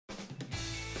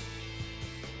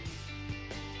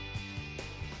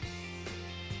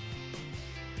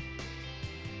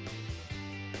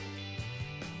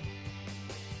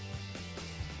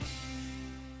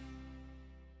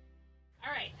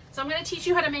So I'm going to teach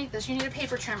you how to make this. You need a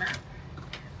paper trimmer.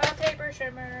 A paper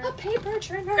trimmer. A paper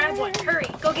trimmer. Grab one. Hurry.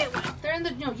 Go get one. They're in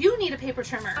the... No, you need a paper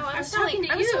trimmer. Oh, I was talking to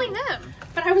you. I was telling them.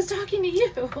 But I was talking to you.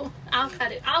 I'll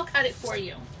cut it. I'll cut it for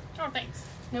you. Oh, thanks.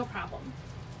 No problem.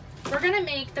 We're going to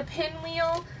make the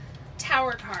Pinwheel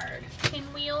Tower card.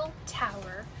 Pinwheel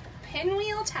Tower.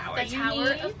 Pinwheel Tower. The Tower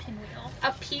of Pinwheel.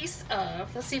 A piece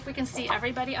of... Let's see if we can see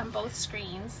everybody on both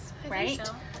screens. I right? think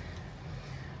so.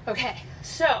 Okay.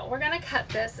 So, we're going to cut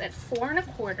this at 4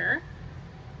 1/4.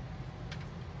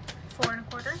 4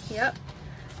 1/4. Yep.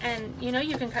 And you know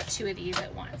you can cut 2 of these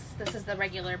at once. This is the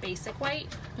regular basic white,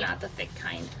 not the thick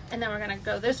kind. And then we're going to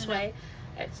go this way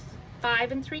at 5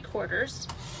 3/4.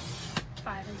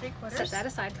 5 3/4. Set that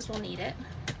aside because we'll need it.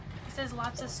 It says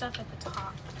lots of stuff at the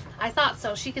top. I thought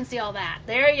so. She can see all that.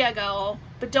 There you go.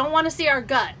 But don't want to see our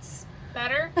guts.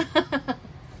 Better?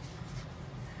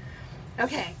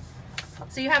 Okay.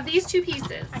 So you have these 2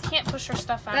 pieces. I can't push her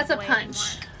stuff out That's of a the way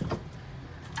punch. anymore.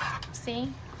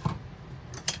 See?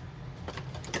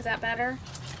 Is that better?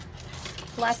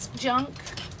 Less junk,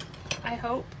 I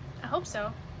hope. I hope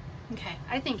so. Okay,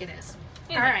 I think it is.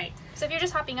 Yeah. All right. So if you're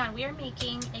just hopping on, we are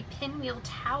making a Pinwheel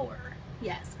Tower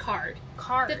Yes, card.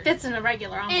 card. That fits in a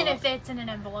regular envelope. And it fits in an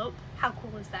envelope. How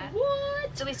cool is that?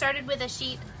 What? So we started with a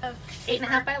sheet of 8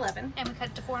 1/2 by 11. and we cut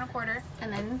it to 4 1/4.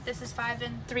 And then This is 5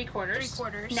 3/4.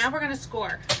 3/4. Now we're going to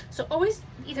score. So always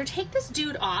either take this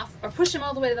dude off or push him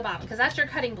all the way to the bottom because that's your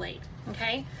cutting blade.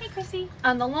 Okay? Hey, Chrissy.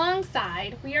 On the long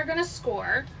side, we are going to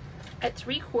score at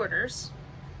 3/4.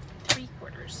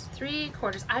 3/4.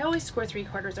 3/4. I always score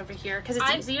 3/4 over here because it's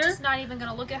I'm easier. just not even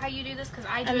gonna look at how you do this because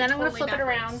I do And then it I'm going to totally flip it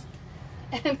backwards.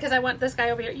 around because I want this guy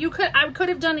over here. I could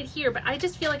have done it here, but I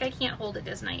just feel like I can't hold it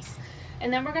as nice.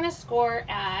 And then we're going to score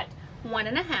at 1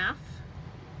 1/2.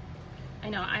 I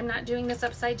know I'm not doing this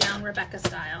upside down Rebecca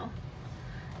style.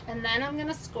 And then I'm going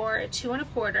to score at 2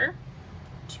 1/4.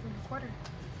 2 1/4.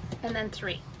 And then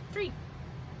 3. 3.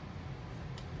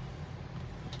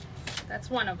 That's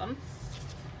one of them.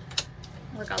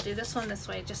 Look, I'll do this one this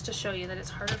way just to show you that it's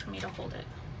harder for me to hold it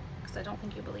because I don't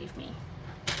think you believe me.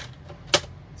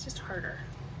 It's just harder.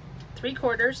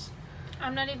 3/4.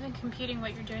 I'm not even computing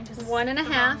what you're doing because 1 the 1/2.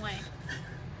 wrong way.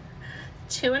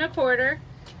 2 1/4.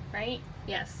 Right?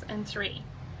 Yes, and 3.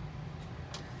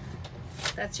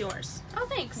 That's yours. Oh,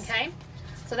 thanks. Okay?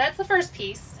 So that's the first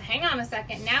piece. Hang on a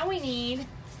second. Now we need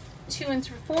 2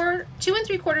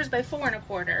 3/4 by 4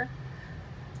 1/4.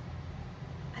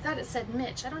 I thought it said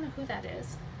Mitch. I don't know who that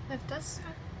is. It does.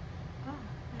 Oh,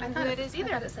 I I don't thought know who it is I either.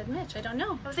 thought it said Mitch. I don't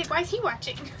know. I was like, why is he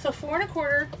watching? So 4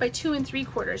 1/4 by 2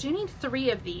 3/4. You need 3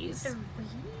 of these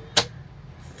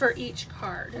for each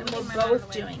card, and we're Moving my both mind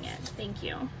away. doing it. Thank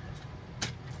you.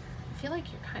 I feel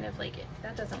like you're kind of like it.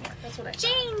 That doesn't work. That's what I thought.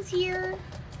 Jane's here.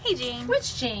 Hey, Jane.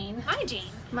 Which Jane? Hi, Jane.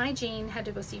 My Jane had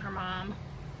to go see her mom.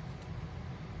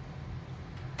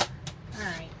 All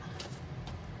right.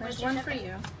 There's Where's your one for pipette?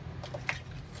 you.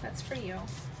 That's for you.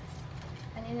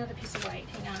 I need another piece of white.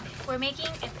 Hang on. We're making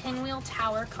a Pinwheel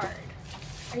Tower card.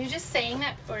 Are you just saying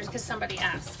that, or is because somebody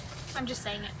asked? I'm just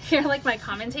saying it. You're like my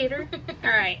commentator. All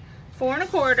right. 4 1/4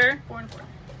 4 1/4.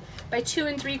 by 2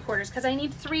 3/4 because I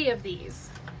need 3 of these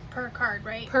Per card,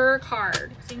 right? per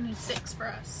card. So you need 6 for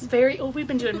us. We've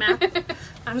been doing math.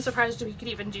 I'm surprised we could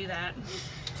even do that.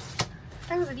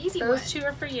 That was an easy one. Those 2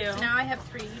 are for you. So now I have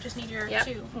 3. You just need your Yep.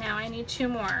 2. Now I need 2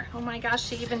 more. Oh my gosh,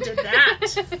 she even did that.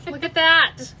 Look at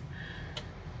that.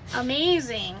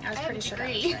 Amazing. I was I have pretty a sure that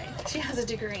was degree. right. She has a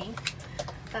degree.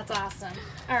 That's awesome.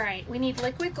 All right, we need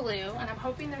liquid glue, and I'm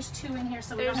hoping there's 2 in here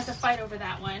so we don't have to fight over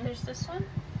that one. There's this one.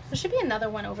 There should be another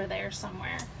one over there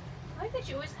somewhere. I like that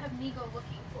you always have me go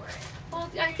looking for it. Well,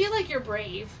 I feel like you're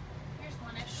brave. Here's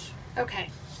one-ish. Okay.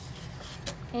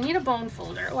 You need a bone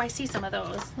folder. Oh, I see some of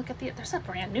those. Look at there's a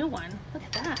brand new one. Look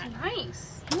at that.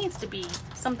 Nice. He needs to be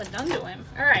something done to him.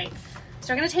 All right.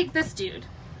 So we're going to take this dude.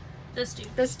 This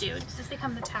dude. This dude. Does this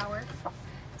become the tower?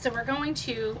 So we're going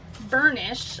to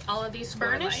burnish all of these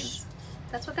square Burnish? lines.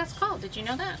 That's what that's called. Did you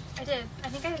know that? I did. I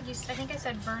think I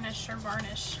said burnish or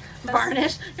varnish.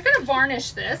 Varnish. You're going to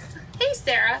varnish this. Hey,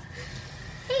 Sarah.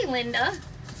 Hey, Linda.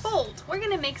 Fold. We're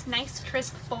gonna make nice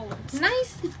crisp folds.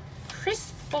 Nice,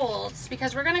 crisp folds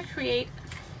because we're going to create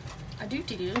a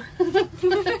doo-doo-doo.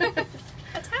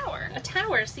 A tower. A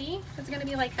tower, see? It's going to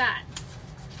be like that.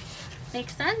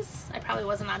 Makes sense? I probably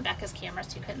wasn't on Becca's camera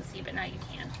so you couldn't see, but now you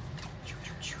can.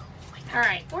 All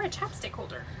right. Or a chapstick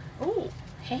holder. Oh,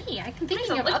 hey, I can think Makes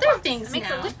a of lip other gloss. things It makes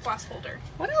now. a lip gloss holder.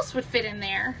 What else would fit in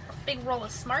there? Big roll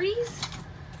of Smarties.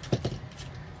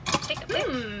 Take a pic.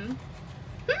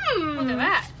 Look at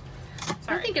that.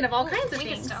 Sorry. I'm thinking of all kinds of Thank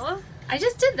you, things. Stella. I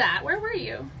just did that. Where were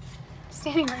you?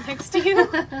 Standing right next to you.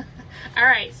 All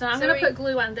right, so I'm So going to put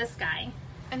glue on this guy.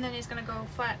 And then he's gonna go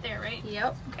flat there, right?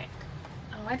 Yep. Okay.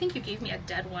 Oh, I think you gave me a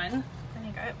dead one. I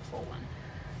think I have a full one.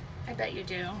 I bet you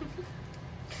do.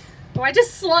 Oh, I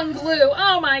just slung glue.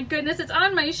 Oh my goodness, it's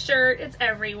on my shirt. It's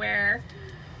everywhere.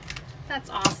 That's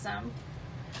awesome.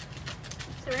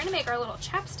 So we're gonna make our little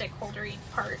chapstick holdery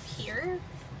part here.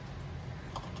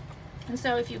 And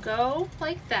so if you go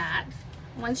like that,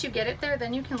 once you get it there,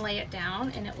 then you can lay it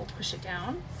down and it will push it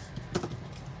down.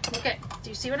 Look at, do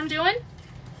you see what I'm doing?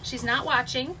 She's not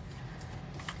watching,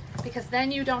 because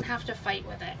then you don't have to fight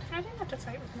with it. I didn't have to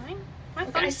fight with mine. My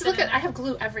Okay, thumb's look fit in at, I have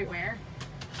glue everywhere.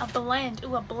 there. A blend.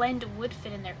 Ooh, a blend would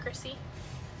fit in there, Chrissy.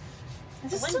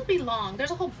 This will still be long.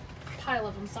 There's a whole pile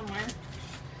of them somewhere.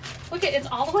 Look at, it's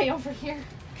all the way over here.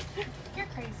 You're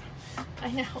crazy.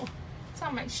 I know. It's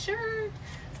on my shirt.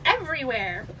 It's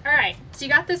everywhere. All right, so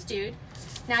you got this dude.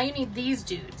 Now you need these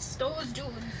dudes. Those dudes.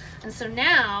 And so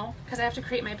now, because I have to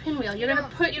create my pinwheel, you're gonna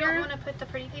put You your... don't want to put the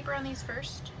pretty paper on these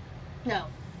first? No,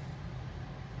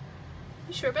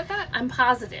 You sure about that? I'm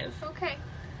positive. Okay.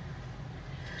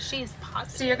 She's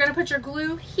positive. So you're gonna put your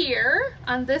glue here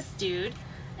on this dude,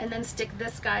 and then stick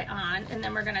this guy on, and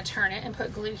then we're gonna turn it and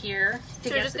put glue here. So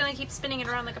you're just gonna keep spinning it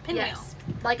around like a pinwheel. Yes,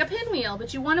 like a pinwheel,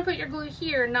 but you want to put your glue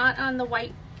here, not on the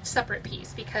white separate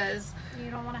piece, because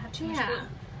You don't want to have too much glue.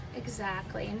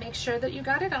 exactly. And make sure that you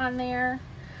got it on there.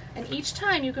 And each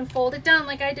time you can fold it down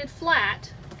like I did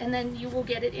flat, and then you will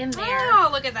get it in there. Oh,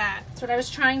 look at that. That's what I was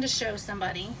trying to show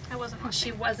somebody. I wasn't And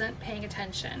she watching. wasn't paying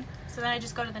attention. So then I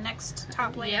just go to the next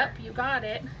top layer. Yep, you got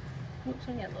it. Oops,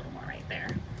 I need a little more right there.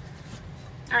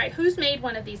 All right, who's made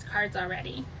one of these cards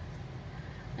already?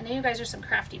 I know you guys are some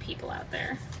crafty people out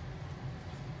there.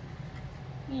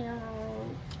 You know,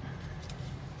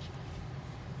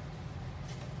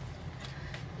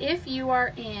 if you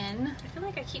are in, I feel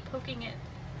like I keep poking it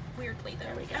weirdly though.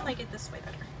 There we go. I like it this way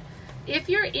better. if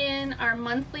you're in our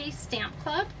monthly stamp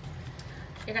club,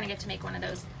 you're gonna get to make one of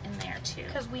those in there too.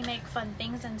 Because we make fun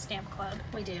things in Stamp Club.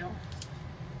 We do.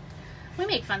 We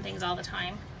make fun things all the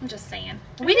time. I'm just saying.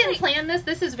 We didn't plan this.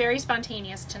 This is very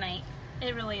spontaneous tonight.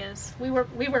 It really is. We were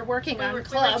working on We were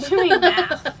club. doing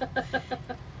math.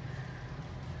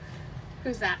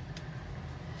 Who's that?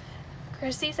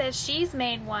 Chrissy says she's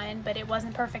made one, but it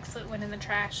wasn't perfect, so it went in the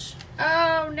trash.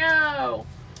 Oh no!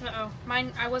 Uh-oh.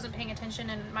 Mine, I wasn't paying attention,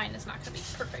 and mine is not going to be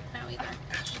perfect now either.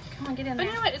 Come on, get in But there.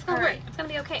 you know what? It's going All to work. right. It's going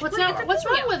to be okay. What's Look, not- it's a what's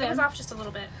wrong pinwheel. with It it? was off just a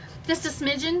little bit. Just a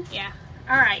smidgen? Yeah.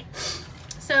 All right.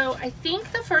 So I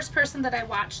think the first person that I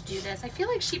watched do this, I feel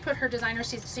like she put her designer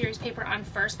series paper on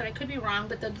first, but I could be wrong.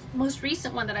 But the most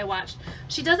recent one that I watched,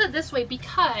 she does it this way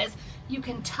because you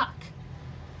can tuck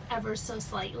ever so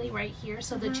slightly right here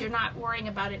so that you're not worrying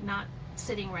about it not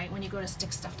sitting right when you go to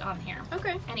stick stuff on here.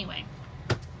 Okay. Anyway,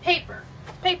 paper.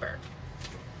 Paper.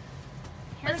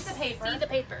 Here's the paper. See the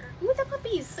paper. Ooh, the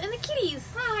puppies and the kitties.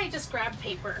 I just grabbed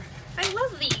paper. I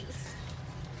love these.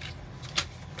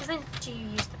 Doesn't, do you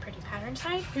use the pretty pattern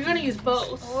side? You're going to use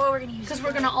both Oh, we're going to use because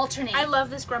we're going to alternate. I love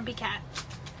this grumpy cat.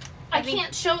 I think-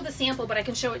 can't show the sample, but I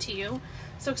can show it to you.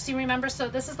 So see, remember, so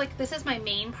this is my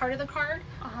main part of the card.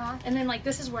 Uh-huh. And then like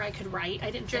this is where I could write. I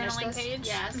didn't finish Journaling this. page?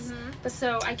 Yes. Mhm. But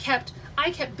so I kept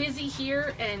busy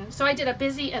here, and so I did a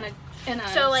busy and a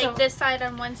So like this side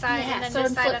on one side Yeah, and then so this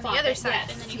in side on the flip-flop other it, side,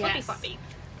 yes, and then you yes. flippy-floppy.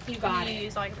 You got And you it.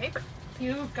 use all your paper.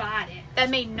 You got it.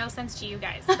 That made no sense to you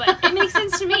guys, but it makes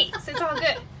sense to me, so it's all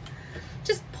good.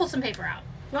 Just pull some paper out.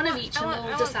 One of each, and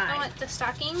we'll decide. I want the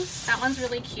stockings, That one's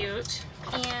really cute.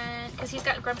 and because he's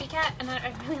got a grumpy cat, and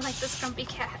I really like this grumpy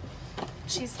cat.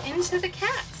 She's into the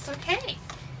cats. Okay.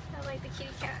 I like the kitty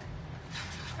cat.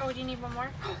 Oh, do you need one more?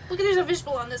 Look, there's a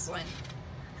fishbowl on this one.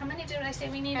 How many did I say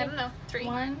we needed? I don't know. 3.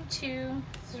 1, 2,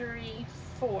 3,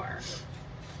 4.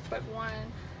 But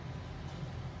one,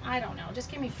 I don't know.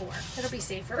 Just give me 4. It'll be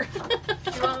safer.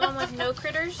 You want one with no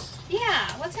critters? Yeah,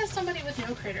 let's have somebody with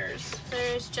no critters.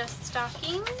 There's just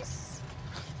stockings.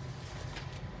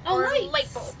 Oh, Or lights.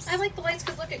 light bulbs. I like the lights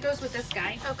because look, it goes with this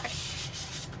guy. Okay.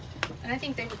 And I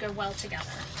think they would go well together.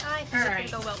 I think All it right.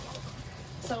 can go well.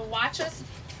 So watch us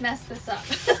mess this up.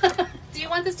 Do you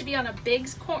want this to be on a big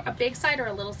side or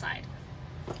a little side?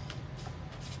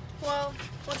 Well,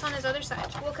 what's on his other side?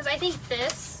 Well, because I think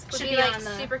this would Should be be like on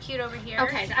the- super cute over here.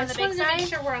 Okay, I on the just big wanted to make side.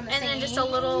 sure we're on the and same then just a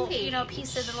little, page.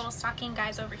 piece of the little stocking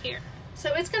guys over here.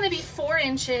 So it's going to be 4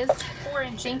 inches. 4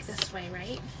 inches. Think this way,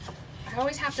 right? I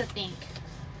always have to think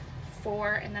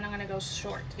 4, and then I'm going to go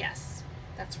short. Yes,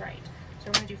 that's right. So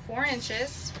we're going to do 4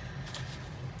 inches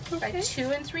by 2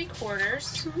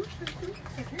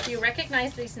 3/4. Do you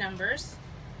recognize these numbers?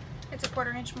 It's a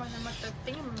 1/4 inch more than what the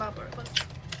thingamabobber was.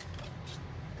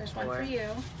 There's one 4. for you.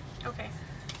 Okay.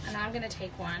 And I'm gonna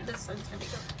take one. This one's gonna be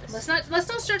good. Let's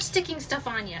not start sticking stuff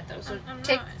on yet though. So I'm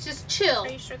take not. just chill. Are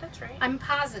you sure that's right? I'm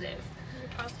positive.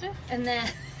 You're positive? And then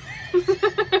If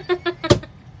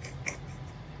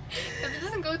it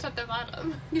doesn't go to the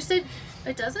bottom. you said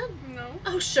it doesn't? No.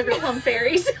 Oh, sugar plum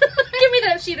fairies. Give me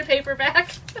that sheet of paper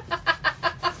back.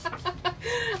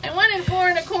 I wanted 4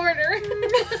 1/4.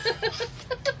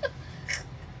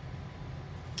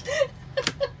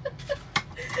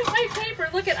 My paper,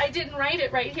 look at, I didn't write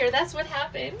it right here. That's what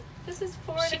happened. This is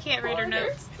 4 She can't read her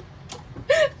notes.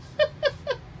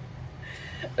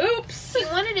 Oops. You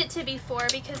wanted it to be 4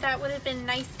 because that would have been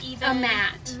nice, even. A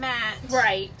mat. Mat.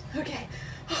 Right. Okay.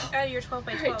 Out of your 12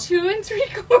 by 12. All right, 2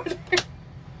 3/4.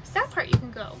 That part you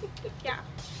can go. Yeah.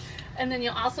 And then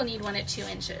you'll also need one at 2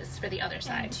 inches for the other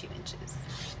side. And 2 inches.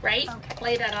 Right? Okay.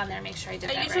 Lay that on there. Make sure I did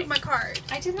that You right. took my card.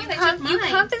 I did not. You, I took mine. you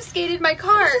confiscated my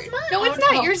card. This is mine. No, it's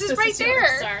Oh, not. Yours is this right yours.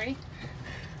 there. Sorry.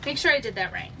 Make sure I did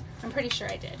that right. I'm pretty sure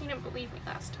I did. You didn't believe me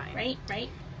last time. Right? Right?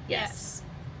 Yes.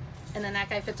 And then that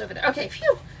guy fits over there. Okay,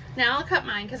 phew. Now I'll cut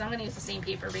mine because I'm going to use the same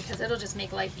paper because it'll just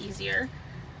make life easier.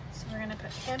 So we're going to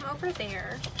put him over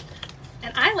there.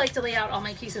 And I like to lay out all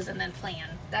my pieces and then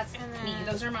plan. That's And me. then-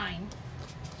 Those are mine.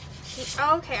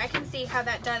 Oh, okay, I can see how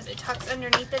that does. It tucks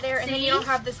underneath it there, and then See? you don't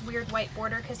have this weird white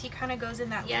border because he kind of goes in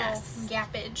that Yes. little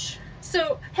gappage.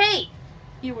 So, hey,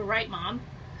 you were right, Mom.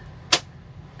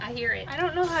 I hear it. I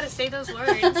don't know how to say those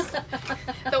words.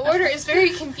 The order is very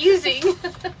confusing.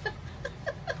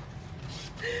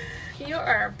 You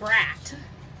are a brat.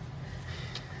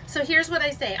 So here's what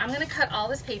I say. I'm going to cut all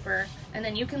this paper, and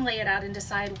then you can lay it out and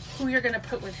decide who you're going to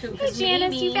put with who. Hey, 'Cause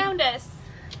Janice, maybe- you found us.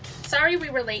 Sorry we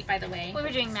were late, by the way. We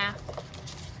were doing math.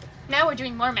 Now we're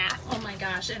doing more math. Oh my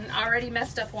gosh, and already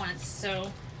messed up once,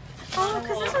 so. Oh,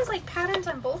 because this was like patterns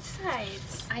on both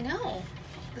sides. I know.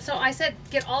 So I said,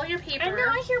 get all your paper. I know,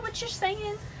 I hear what you're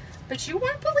saying. But you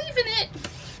weren't believing it.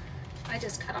 I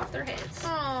just cut off their heads.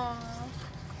 Oh.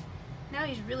 Now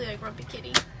he's really like Grumpy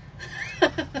Kitty.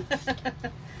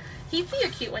 He'd be a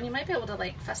cute one. You might be able to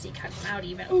like fussy cut him out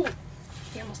even. Ooh,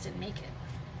 he almost didn't make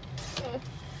it.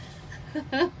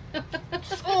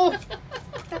 Oh,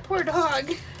 that poor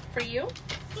dog. For you?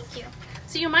 Thank you.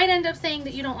 So you might end up saying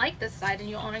that you don't like this side and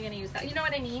you're only going to use that. You know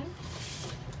what I mean?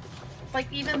 Like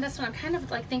even this one, I'm kind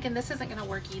of like thinking this isn't going to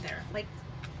work either. Like,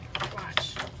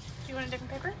 watch. Do you want a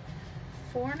different paper?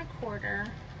 4 1/4.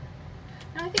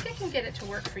 No, I think I can get it to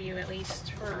work for you at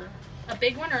least. For a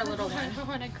big one or a little one? I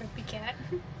want a Grumpy Cat.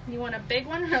 You want a big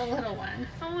one or a little one?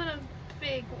 I want a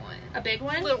big one. A big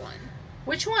one? Little one.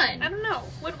 Which one? I don't know.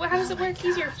 How does it work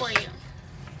easier for you?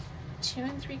 2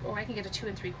 3/4. Oh, I can get a 2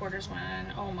 3/4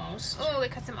 one almost. Oh,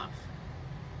 it cuts him off.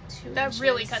 2 That inches.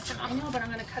 really cuts him off. I know, but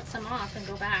I'm going to cut some off and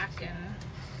go back and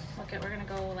look at. We're going to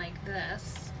go like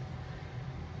this.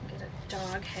 Get a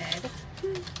dog head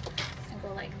and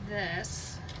go like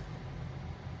this.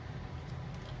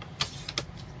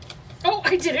 Oh,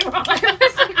 I did it wrong. I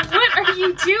was like, What are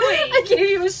you doing? I gave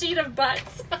you a sheet of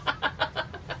butts.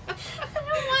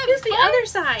 Here's the other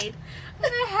side.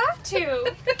 I have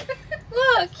to.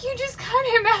 Look, you just cut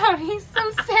him out. He's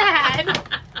so sad.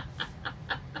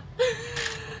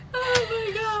 Oh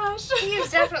my gosh. He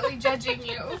is definitely judging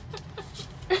you.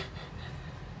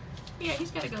 Yeah,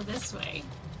 he's got to go this way.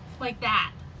 Like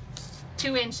that.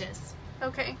 2 inches.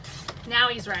 Okay. Now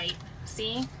he's right.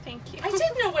 See? Thank you. I did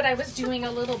know what I was doing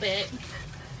a little bit.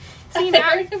 See, now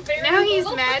Very he's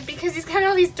little. mad because he's got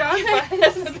all these dog That's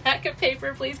buttons. the back of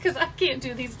paper, please, because I can't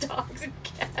do these dogs and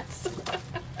cats.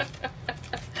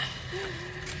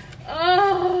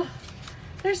 Oh,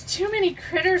 there's too many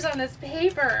critters on this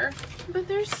paper. But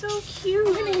they're so I'm cute.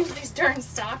 gonna use these darn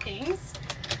stockings.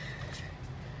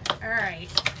 All right.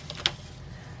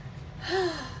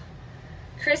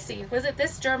 Chrissy, was it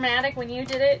this dramatic when you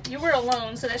did it? You were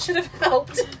alone, so that should have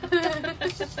helped.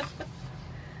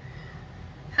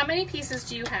 How many pieces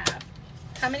do you have?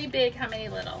 How many big, how many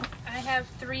little? I have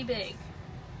 3 big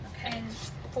Okay. and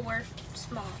 4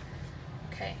 small.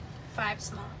 Okay. 5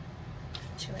 small.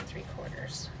 2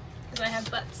 3/4 Because I have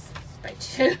butts. by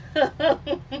 2.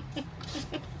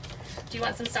 Do you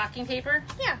want some stocking paper?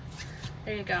 Yeah.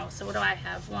 There you go. So what do I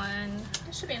have? 1.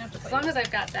 That should be enough to As play long with. as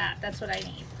I've got that, that's what I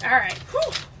need. All right.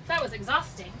 Whew, that was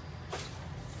exhausting. I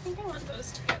think I want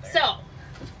those together. So,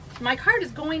 my card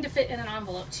is going to fit in an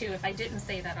envelope too, if I didn't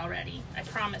say that already. I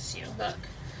promise you. Look,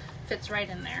 fits right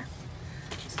in there.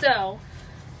 So,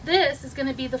 this is going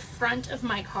to be the front of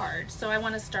my card. So I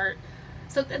want to start,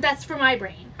 so that's for my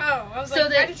brain. Oh, I was So like,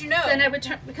 that, how did you know? Then I would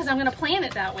turn, because I'm going to plan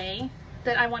it that way,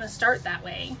 that I want to start that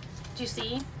way. Do you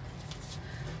see?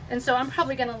 And so I'm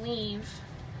probably going to leave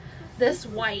this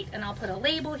white and I'll put a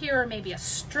label here or maybe a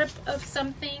strip of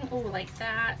something. Oh, like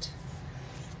that.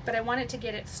 But I wanted to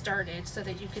get it started so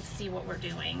that you could see what we're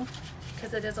doing,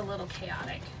 because it is a little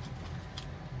chaotic.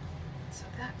 So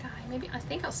that guy, maybe, I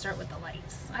think I'll start with the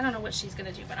lights. I don't know what she's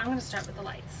gonna do, but I'm gonna start with the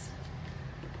lights.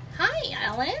 Hi,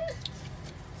 Ellen.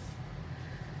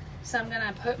 So I'm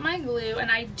gonna put my glue,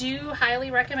 and I do highly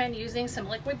recommend using some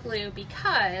liquid glue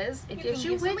because it gives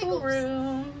you wiggle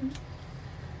room.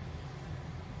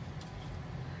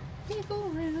 Wiggle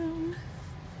room.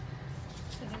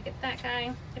 So I'm gonna get that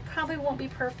guy. It probably won't be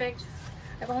perfect.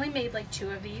 I've only made like 2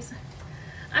 of these.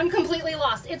 I'm completely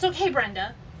lost. It's okay,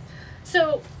 Brenda.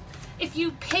 So if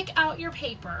you pick out your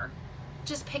paper,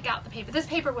 just pick out the paper. This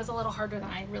paper was a little harder than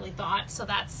I really thought, so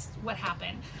that's what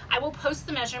happened. I will post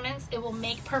the measurements. It will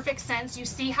make perfect sense. You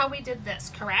see how we did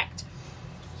this, correct?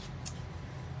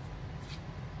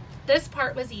 This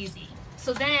part was easy.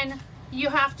 So then you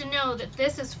have to know that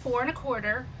this is 4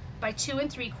 1/4 by 2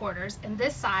 3/4, and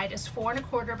this side is 4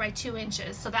 1/4 by 2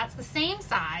 inches. So that's the same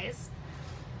size.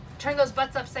 Turn those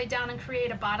butts upside down and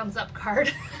create a bottoms up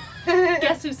card.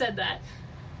 Guess who said that?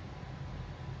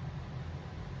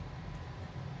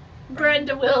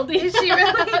 Brenda will. Did she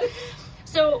really?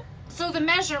 So the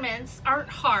measurements aren't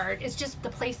hard. It's just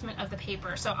the placement of the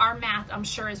paper. So our math, I'm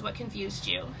sure, is what confused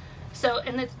you. So,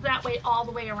 and it's that way all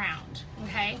the way around,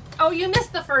 okay? Oh, you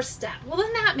missed the first step. Well,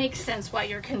 then that makes sense why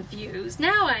you're confused.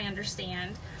 Now I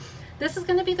understand. This is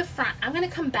gonna be the front. I'm gonna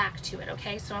come back to it,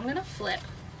 okay? So I'm gonna flip.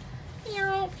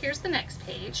 Here's the next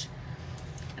page.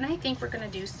 And I think we're gonna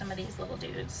do some of these little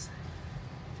dudes.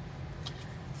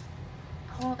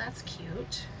 Oh, that's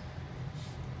cute.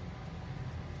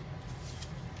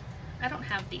 I don't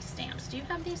have these stamps. Do you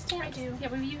have these stamps? I do. Yeah,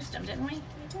 we used them, didn't we?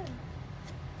 We did.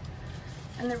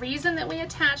 And the reason that we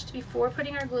attached before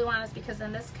putting our glue on is because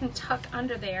then this can tuck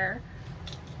under there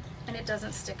and it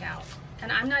doesn't stick out.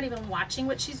 And I'm not even watching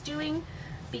what she's doing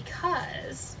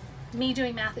because me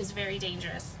doing math is very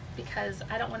dangerous, because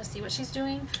I don't want to see what she's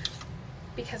doing,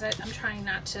 because I'm trying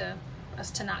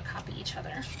us to not copy each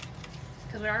other,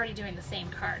 because we're already doing the same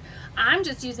card. I'm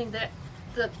just using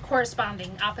the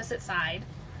corresponding opposite side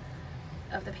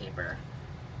of the paper.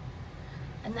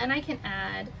 And then I can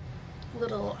add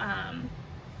little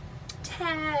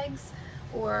tags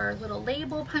or little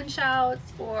label punch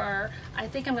outs, or I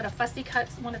think I'm gonna fussy cut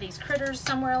one of these critters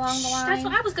somewhere along the line. That's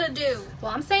what I was gonna do.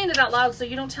 Well, I'm saying it out loud so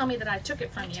you don't tell me that I took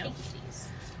it from you.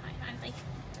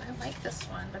 I like this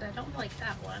one, but I don't like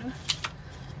that one.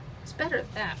 It's better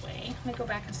that way. Let me go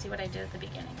back and see what I did at the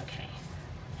beginning. Okay.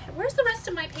 Where's the rest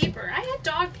of my paper? I had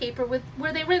dog paper with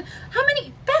where they were. How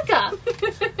many? Becca!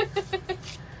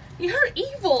 You're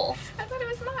evil. I thought it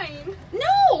was mine.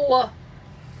 No!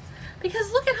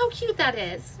 Because look at how cute that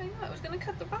is. I know, I was gonna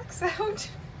cut the box out.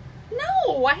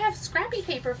 No, I have scrappy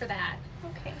paper for that.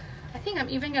 Okay. I think I'm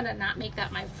even gonna not make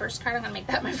that my first card. I'm gonna make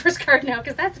that my first card now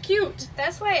because that's cute.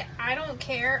 That's why I don't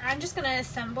care. I'm just gonna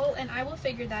assemble and I will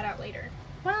figure that out later.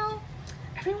 Well,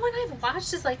 everyone I've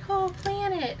watched is like, oh,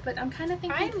 plan it. But I'm kind of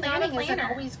thinking planning isn't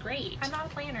always great. I'm not a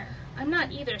planner. I'm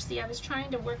not either. See, I was trying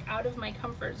to work out of my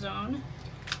comfort zone.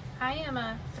 I am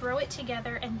a throw it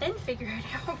together and then figure it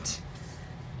out.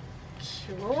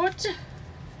 Cute.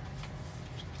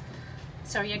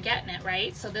 So you're getting it,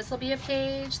 right? So this will be a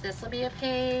page, this will be a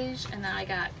page, and then I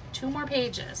got 2 more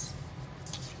pages.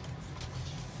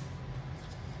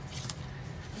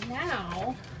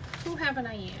 Now, who haven't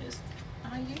I used?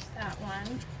 I used that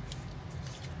one.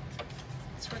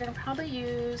 So we're gonna probably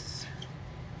use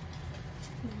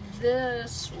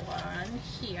this one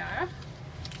here.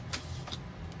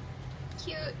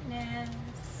 Cuteness.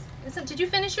 Did you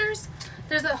finish yours?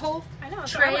 There's a whole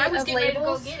So tray I was of getting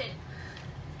labels. ready to go get it.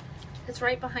 It's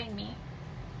right behind me.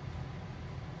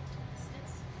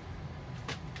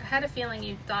 I had a feeling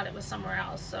you thought it was somewhere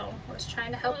else, so I was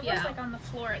trying to help you It was out. like on the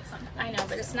floor at some point. I know,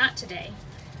 but it's not today.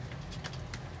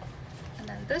 And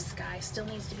then this guy still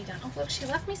needs to be done. Oh, look, she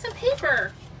left me some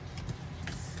paper.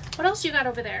 What else you got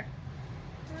over there?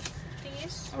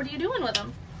 These. What are you doing with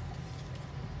them?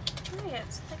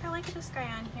 It's like I like this guy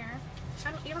on here.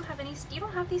 You don't have any. You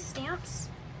don't have these stamps.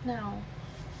 No.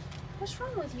 What's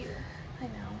wrong with you? I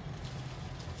know.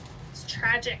 It's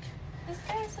tragic. This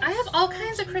guy is. I have all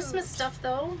kinds of Christmas stuff,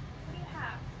 though. What do you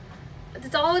have?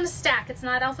 It's all in a stack. It's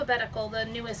not alphabetical, the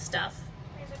newest stuff.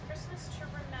 There's a Christmas to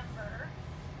remember.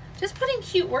 Just putting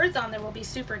cute words on there will be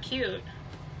super cute.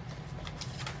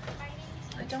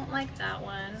 I don't like that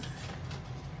one.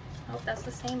 Oh, that's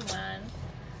the same one.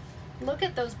 Look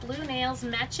at those blue nails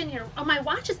matching your... Oh, my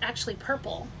watch is actually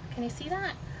purple. Can you see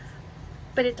that?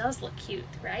 But it does look cute,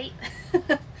 right?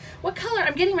 What color?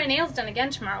 I'm getting my nails done again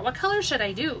tomorrow. What color should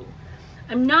I do?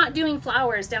 I'm not doing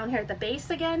flowers down here at the base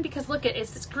again because look, it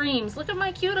screams, look at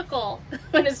my cuticle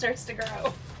when it starts to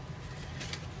grow.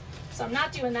 So I'm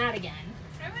not doing that again.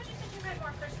 I want you said you had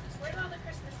more Christmas. Where's all the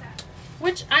Christmas at?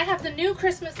 Which I have the new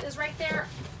Christmas is right there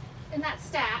in that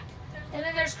stack. And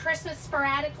then there's Christmas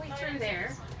sporadically through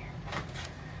there.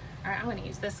 All right, I'm gonna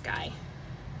use this guy.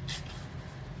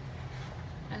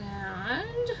 And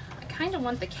I kind of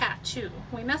want the cat too.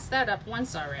 We messed that up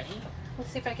once already.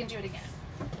 Let's see if I can do it again.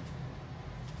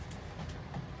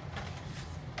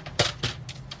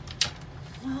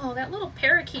 Oh, that little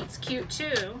parakeet's cute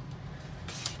too.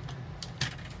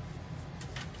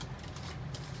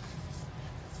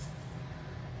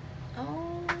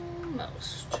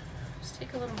 Almost. Let's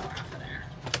take a little more off of there.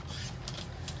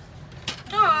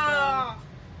 Oh,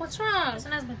 What's wrong? this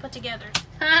one has been put together.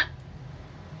 Huh?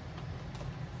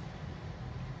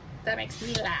 That makes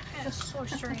me laugh. What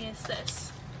sorcery is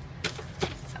this?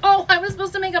 Oh, I was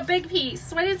supposed to make a big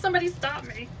piece. Why did somebody stop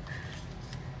me?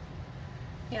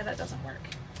 Yeah, that doesn't work.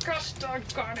 Gosh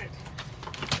doggone it.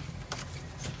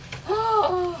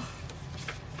 Oh,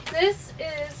 this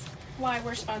is why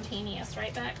we're spontaneous,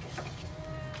 right, Beck?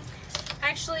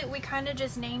 Actually, we kind of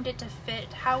just named it to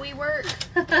fit how we work.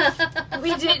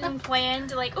 We didn't plan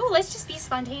to like, oh, let's just be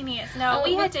spontaneous. No,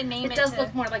 we had to name it. It does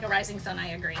look more like a rising sun, I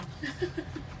agree.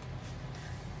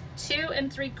 2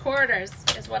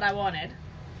 3/4 is what I wanted.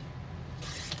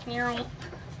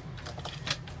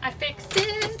 I fixed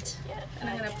it. Yeah, And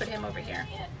I'm gonna put him over here.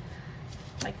 Yeah.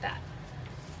 Like that.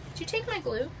 Did you take my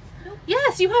glue? Nope.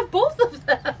 Yes, you have both of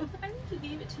them. I think you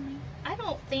gave it to me. I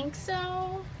don't think so.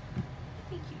 I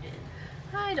think you did.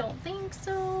 I don't think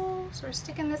so. So we're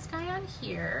sticking this guy on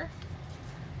here.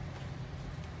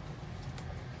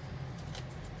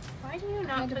 Why do you had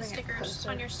not to put bring it stickers closer.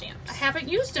 on your stamps? I haven't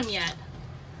used them yet.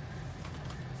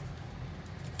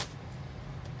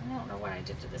 I don't know what I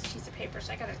did to this piece of paper,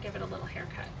 so I gotta give it a little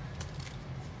haircut.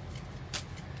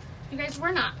 You guys,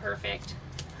 we're not perfect.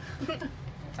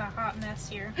 It's a hot mess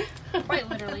here. Quite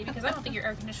literally, because I don't think your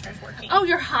air conditioner's working. Oh,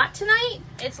 you're hot tonight?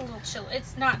 It's a little chilly.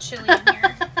 It's not chilly in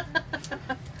here.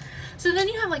 So then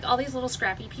you have like all these little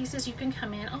scrappy pieces you can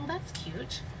come in. Oh, that's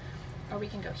cute. Or we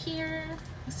can go here.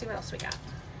 Let's see what else we got.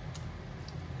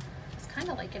 I was kind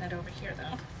of liking it over here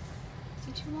though. Is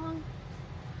he too long?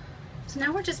 So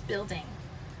now we're just building.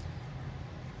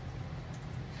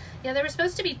 Yeah, there were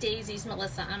supposed to be daisies,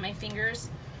 Melissa, on my fingers.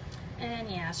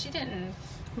 And yeah, she didn't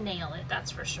nail it,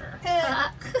 that's for sure.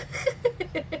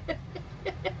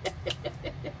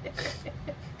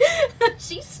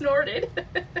 She snorted.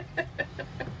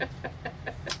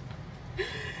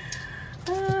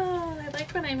 Oh, I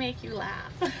like when I make you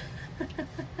laugh.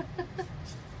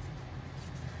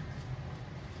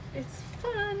 It's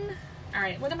fun. All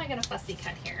right, what am I gonna fussy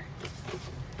cut here?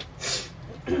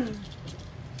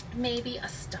 Maybe a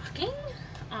stocking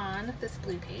on this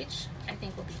blue page, I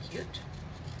think will be cute.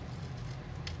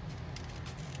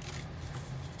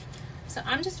 So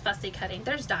I'm just fussy cutting.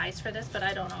 There's dies for this, but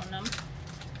I don't own them.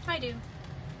 I do.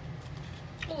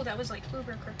 Oh, that was like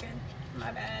uber crooked.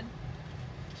 My bad.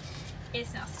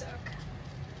 It's not stuck.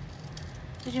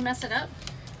 Did you mess it up?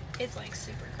 It's like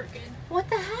super crooked. What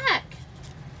the heck?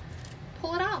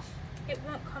 Pull it off. It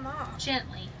won't come off.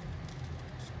 Gently.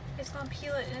 It's gonna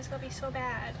peel it and it's gonna be so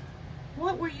bad.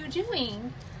 What were you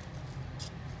doing?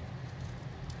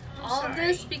 I'm All sorry. of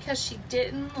this because she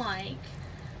didn't like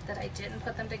that I didn't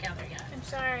put them together yet. I'm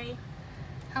sorry.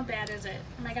 How bad is it?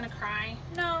 Am I gonna cry?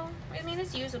 No, I mean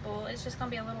it's usable. It's just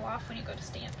gonna be a little off when you go to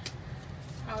stamp.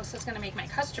 Oh, so it's gonna make my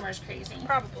customers crazy.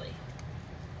 Probably.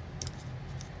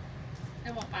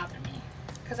 It won't bother me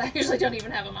because I usually don't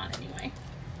even have them on anyway.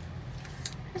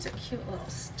 There's a cute little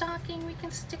stocking we can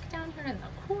stick down here in the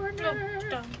corner. Oh,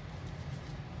 done.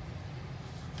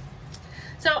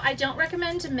 So I don't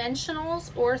recommend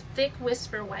dimensionals or thick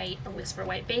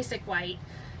basic white,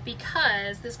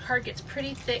 because this card gets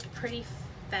pretty thick, pretty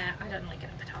fast. I don't like it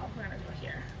up at all. We're gonna go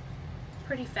here.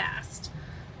 Pretty fast.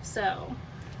 So,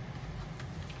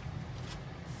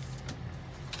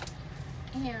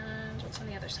 and what's on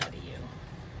the other side of you?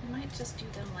 I might just do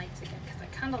them lights again because I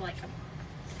kind of like them.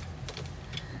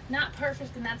 Not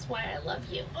perfect, and that's why I love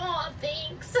you. Oh,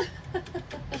 thanks.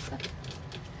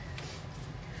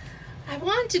 I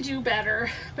want to do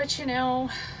better, but you know,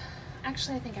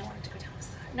 actually I think I wanted to go down the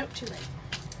side. Nope, too late.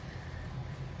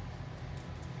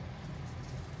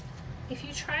 If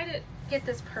you try to get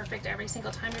this perfect every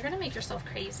single time, you're gonna make yourself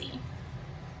crazy.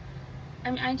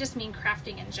 I mean, I just mean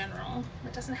crafting in general.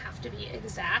 It doesn't have to be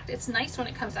exact. It's nice when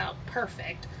it comes out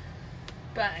perfect,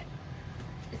 but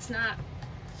it's not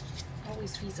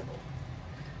always feasible.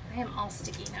 I am all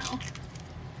sticky now.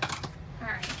 All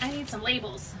right, I need some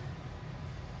labels.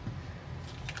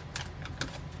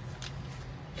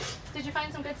 Did you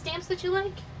find some good stamps that you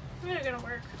like? They're gonna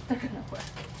work. They're gonna work.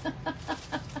 It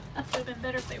would have been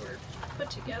better if they were put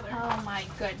together. Oh my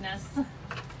goodness.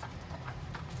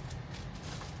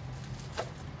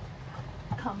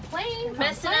 Complain.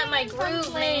 Messing up my groove,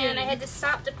 complain. man. I had to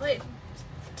stop to put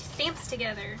stamps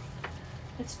together.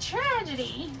 It's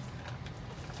tragedy.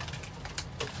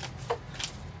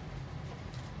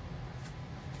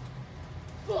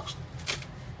 Ugh.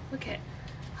 Look at,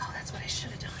 oh, that's what I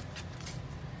should have done.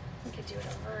 We could do it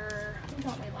over, who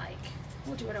don't we like?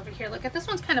 We'll do it over here. Look at this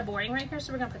one's kind of boring right here,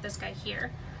 so we're gonna put this guy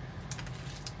here.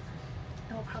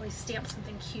 And we'll probably stamp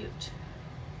something cute.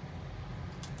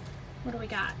 What do we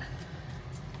got?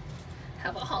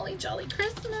 Have a holly jolly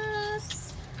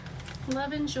Christmas.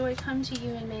 Love and joy come to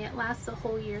you and may it last the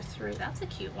whole year through. That's a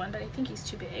cute one, but I think he's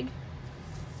too big.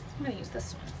 I'm gonna use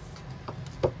this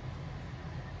one.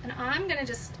 And I'm gonna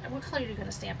just, what color are you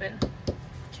gonna stamp in?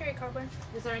 Cherry cobbler.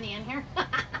 Is there any in here?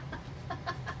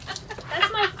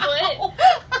 That's my foot.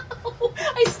 Oh,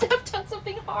 I stepped on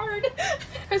something hard.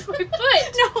 That's my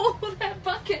foot. No, that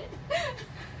bucket.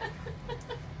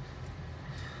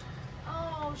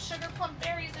 Oh, sugar plum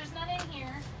berries, there's none in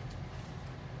here.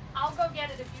 I'll go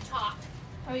get it if you talk.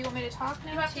 Oh, you want me to talk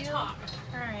now? You have to talk.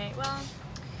 Alright, well,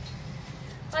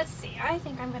 let's see. I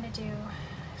think I'm gonna do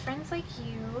Friends Like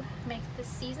You, make the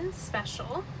season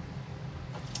special.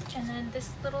 And then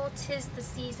this little Tis the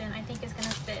Season I think is gonna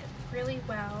fit really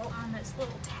well on this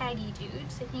little taggy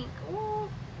dude. So I think, oh,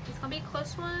 it's gonna be a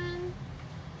close one.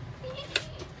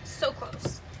 So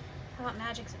close. How about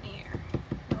Magic's in the air?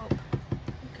 Nope.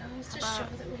 It goes to show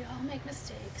that we all make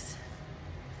mistakes.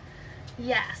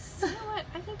 Yes. You know what?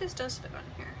 I think this does fit on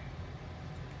here.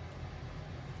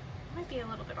 Might be a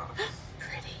little bit off.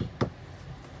 Pretty.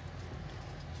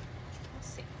 Let's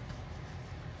see.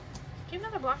 Do you have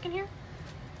another block in here?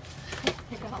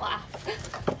 You're gonna laugh.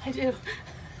 I do.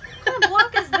 What kind of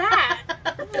block is that?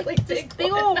 Really This big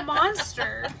big one. old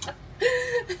monster.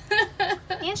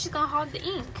 And she's gonna hog the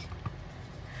ink.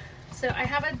 So I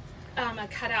have a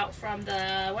cutout from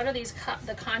the, what are these,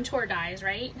 the contour dies,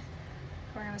 right?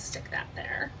 We're gonna stick that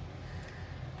there.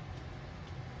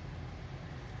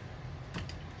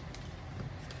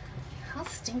 How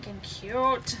stinking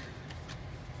cute.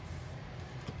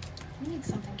 We need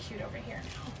something cute over here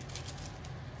now.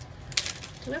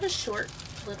 Do we have a short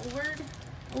little word?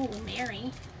 Oh,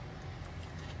 Mary.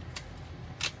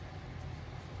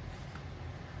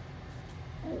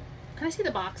 Oh, can I see the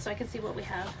box so I can see what we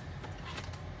have?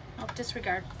 Oh,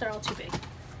 disregard. They're all too big.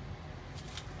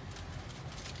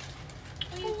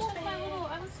 You took my little,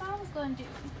 I was gonna do.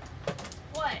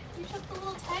 What? You took the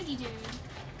little taggy dude.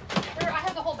 I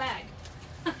have the whole bag.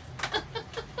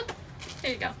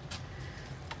 Here you go.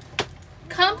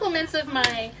 Compliments of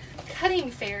my cutting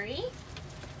fairy.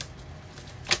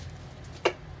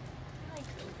 I like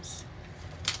those.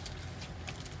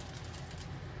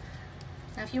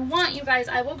 Now if you want, you guys,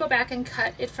 I will go back and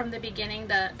cut it from the beginning,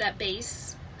 that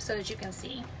base, so that you can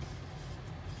see.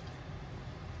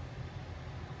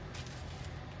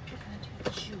 We're gonna do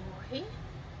joy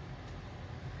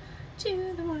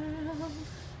to the world.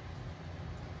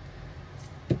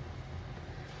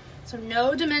 So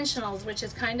no dimensionals, which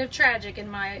is kind of tragic in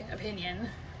my opinion,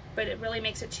 but it really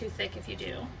makes it too thick if you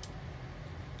do.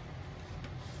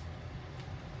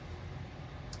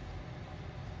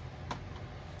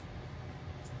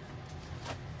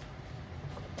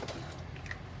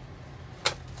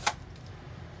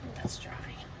 That's dry.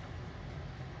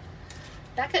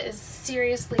 Becca is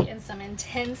seriously in some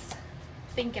intense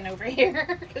thinking over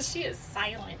here because she is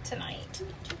silent tonight.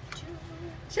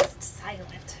 Just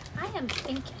silent. I am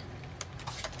thinking.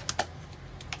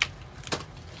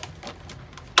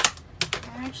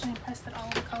 I'm actually impressed that all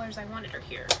of the colors I wanted are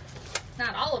here.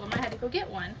 Not all of them. I had to go get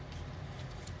one.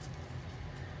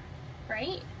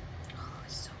 Right? Oh,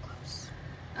 it's so close.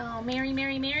 Oh, Mary,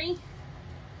 Mary, Mary.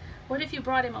 What if you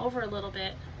brought him over a little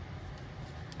bit?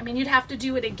 I mean, you'd have to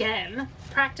do it again.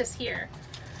 Practice here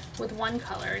with one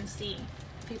color and see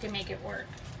if you can make it work.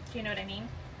 Do you know what I mean?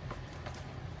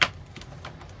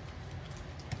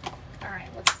 All right,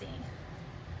 let's see.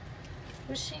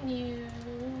 Wishing you,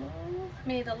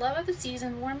 may the love of the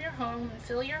season warm your home and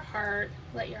fill your heart.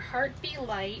 Let your heart be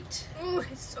light. Ooh,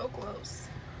 it's so close.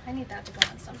 I need that to go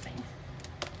on something.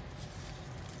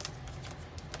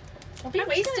 Don't be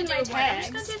wasting my tags.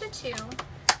 I'm just gonna do the two.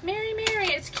 Mary, Mary,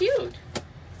 it's cute.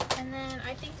 And then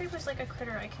I think there was like a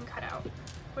critter I can cut out.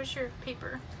 Where's your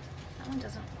paper? That one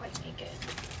doesn't quite make it.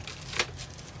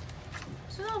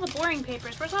 Those are all the boring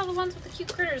papers. Where's all the ones with the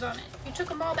cute critters on it? You took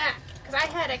them all back. Because I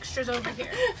had extras over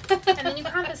here. And then you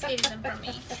confiscated them from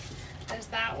me. There's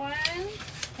that one.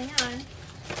 Hang on.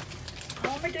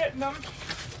 Oh, I didn't them.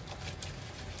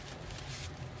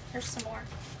 Here's some more.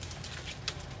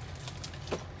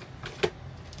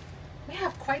 We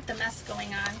have quite the mess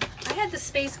going on. I had the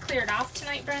space cleared off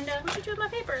tonight, Brenda. What did you do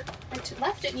with my paper? I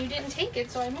left it and you didn't take it,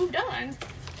 so I moved on.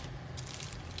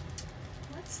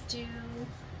 Let's do...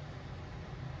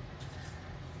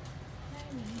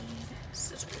 I need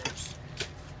scissors.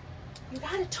 You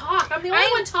gotta talk. I'm the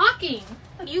only one talking.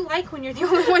 You like when you're the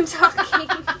only one talking.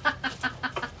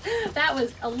 That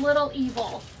was a little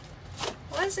evil.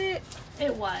 Was it?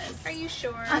 It was. Are you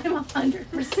sure? I'm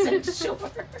 100%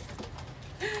 sure.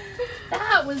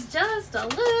 That was just a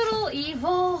little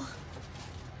evil.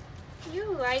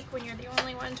 You like when you're the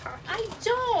only one talking. I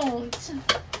don't.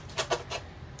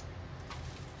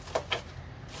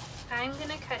 I'm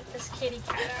gonna cut this kitty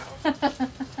cat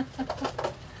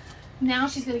out. Now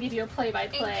she's gonna give you a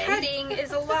play-by-play. And cutting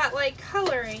is a lot like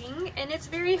coloring, and it's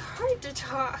very hard to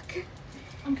talk.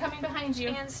 I'm coming behind you.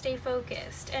 And stay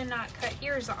focused and not cut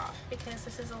ears off, because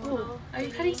this is a little Ooh, are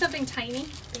you cutting something tiny?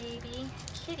 baby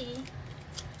kitty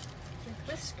with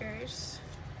whiskers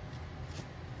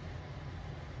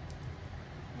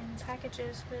and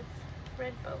packages with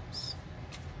red bows.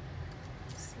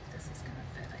 Let's see if this is gonna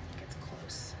fit. I think it's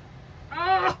close.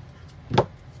 Oh!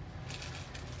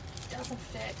 Doesn't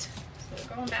fit. So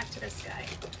we're going back to this guy.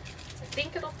 So I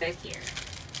think it'll fit here.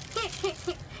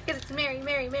 Because it's Mary,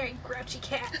 Mary, Mary, grouchy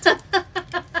cat.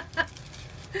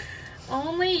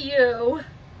 Only you.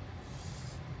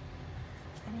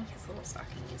 I think his little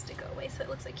stocking needs to go away, so it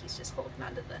looks like he's just holding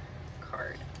onto the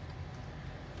card.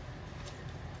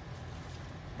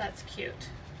 That's cute.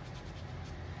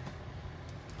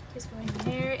 He's going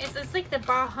there. It's like the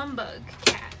Bah Humbug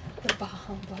cat. The Bah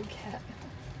Humbug cat.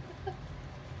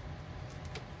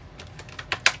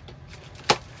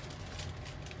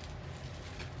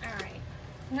 Alright.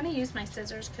 I'm going to use my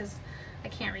scissors because I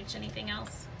can't reach anything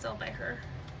else. It's all by her.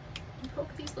 And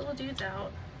poke these little dudes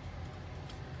out.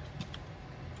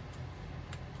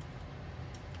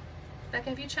 Becca,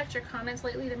 have you checked your comments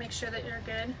lately to make sure that you're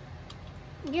good?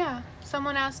 Yeah.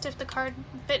 Someone asked if the card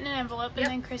fit in an envelope, and Yep.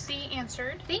 then Chrissy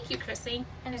answered. Thank you, Chrissy.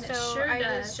 And it so sure I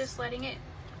does. was just letting it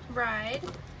ride.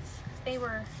 They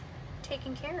were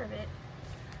taking care of it.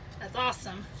 That's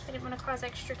awesome. I didn't want to cause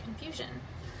extra confusion.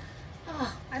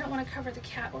 Oh, I don't want to cover the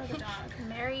cat or the dog.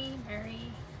 Mary,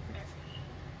 Mary, Mary.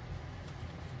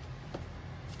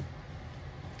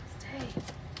 Stay.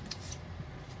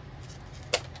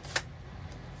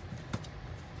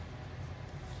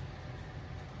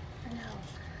 I know.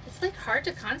 It's like hard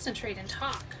to concentrate and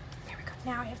talk. There we go.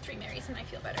 Now I have 3 Marys and I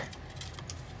feel better.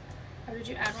 Or did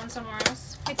you add one somewhere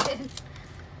else? I did.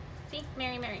 See?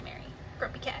 Mary, Mary, Mary.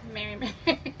 Grumpy cat. Mary, Mary.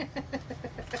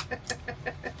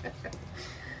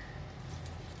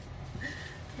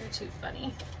 You're too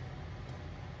funny.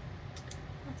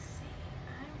 Let's see.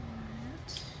 I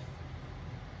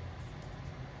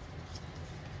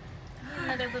want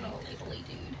another little labely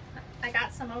dude. I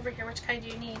got some over here. Which kind do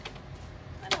you need?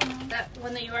 I don't know. That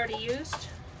one that you already used?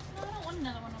 No, I don't want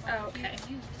another one of Oh, okay.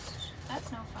 used.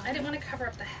 That's no fun. I didn't want to cover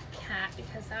up the cat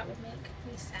because that would make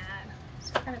me sad.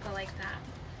 So we're gonna go like that.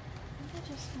 I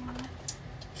just want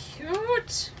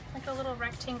Cute. like a little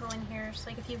rectangle in here. So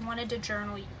like if you wanted to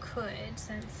journal, you could,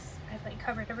 since I've like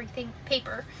covered everything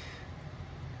paper.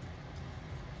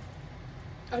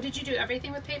 Oh, did you do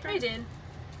everything with paper? I did.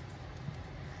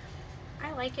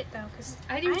 I like it though, because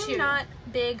I do I'm too. not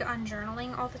big on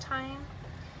journaling all the time.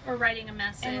 Or writing a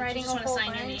message. And writing you a just whole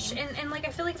want to sign bunch. your name. And like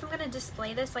I feel like if I'm gonna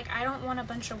display this, like I don't want a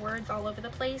bunch of words all over the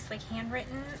place, like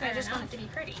handwritten. Fair I just want enough. it to be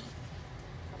pretty.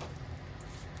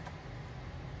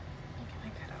 I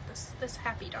cut out this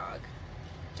happy dog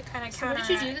to kind of So what did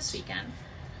you do this weekend?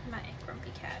 My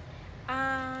grumpy cat.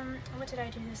 What did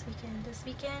I do this weekend? This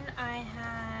weekend I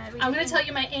had. I'm going to tell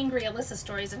you my angry Alyssa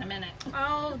stories in a minute.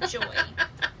 Oh joy!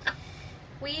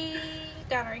 We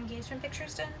got our engagement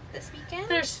pictures done this weekend.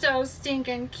 They're so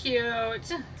stinking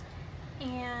cute.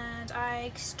 And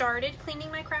I started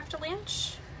cleaning my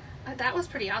craft-a-lunch. That was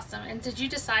pretty awesome. And did you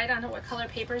decide on what color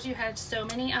papers you had so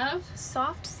many of?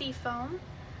 Soft Seafoam,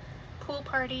 Pool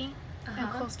Party, and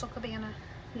Uh-huh. Coastal Cabana.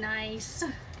 Nice.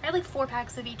 I had like 4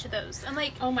 packs of each of those. And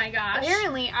like, Oh my gosh.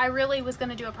 apparently I really was going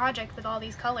to do a project with all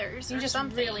these colors. You or just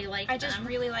something. really liked I just them.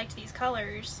 really liked these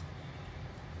colors.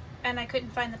 And I couldn't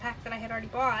find the pack that I had already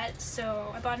bought,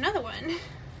 so I bought another one.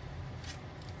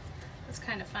 That's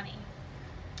kind of funny.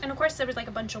 And of course there was like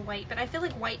a bunch of white, but I feel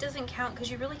like white doesn't count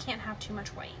because you really can't have too much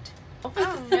white.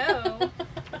 Oh no.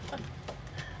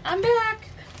 I'm back.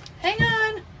 Hang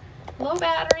on. Low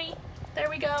battery.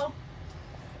 There we go.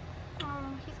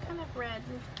 Oh, he's kind of red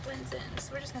and blends in,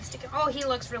 so we're just gonna stick it. Oh, he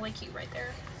looks really cute right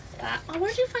there. Oh,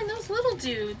 where'd you find those little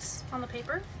dudes? On the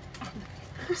paper.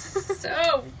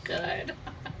 So good.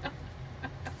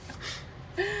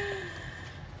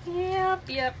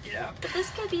 Yep. But this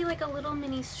could be like a little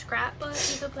mini scrapbook.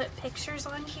 You could put pictures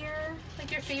on here.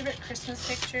 Like your favorite Christmas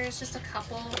pictures, just a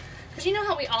couple. Because you know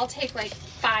how we all take like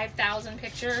 5,000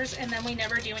 pictures and then we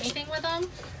never do anything with them?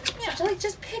 Yeah. So like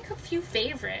just pick a few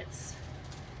favorites.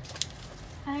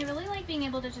 And I really like being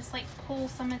able to just like pull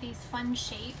some of these fun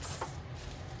shapes to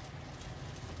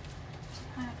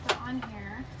kind of put on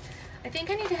here. I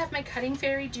think I need to have my cutting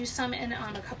fairy do some in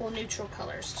a couple of neutral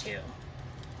colors too.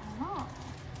 Oh.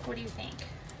 What do you think?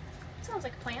 Sounds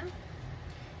like a plan.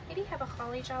 Maybe have a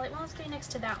holly jolly. Well, let's go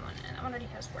next to that one, and that one already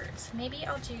has words. Maybe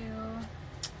I'll do.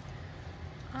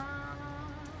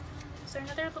 Is there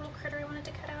another little critter I wanted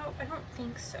to cut out? I don't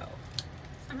think so.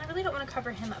 I really don't want to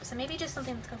cover him up, so maybe just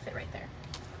something that's gonna fit right there.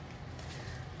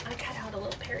 I cut out a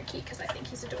little parakeet because I think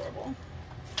he's adorable.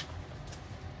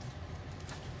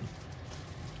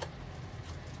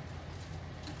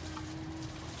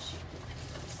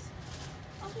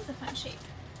 Oh, he's a fun shape.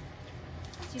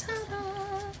 I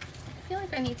feel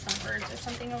like I need some birds or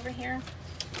something over here.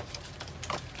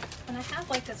 And I have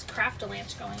like this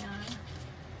craft-a-lanch going on.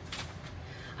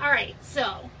 Alright,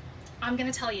 so I'm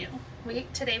gonna tell you.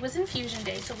 Today was infusion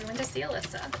day, so we went to see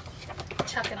Alyssa.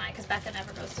 Chuck and I, because Becca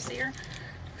never goes to see her.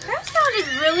 That sounded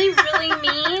really, really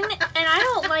mean, and I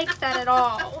don't like that at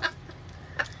all.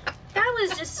 That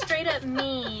was just straight up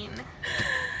mean.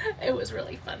 It was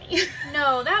really funny.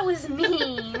 No, that was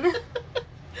mean.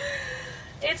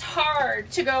 It's hard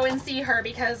to go and see her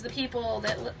because the people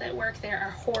that work there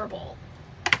are horrible.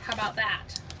 How about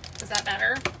that? Is that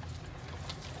better?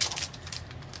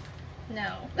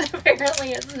 No,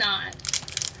 apparently it's not.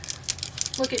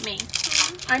 Look at me.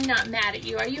 I'm not mad at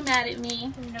you. Are you mad at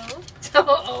me? No.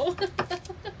 Oh.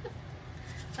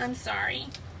 I'm sorry.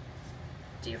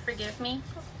 Do you forgive me?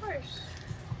 Of course.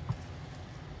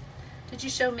 Did you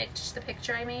show Mitch the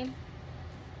picture I made?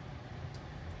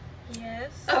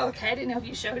 Yes. Oh, okay. I didn't know if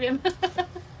you showed him.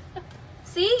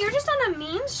 See, you're just on a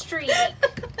mean streak.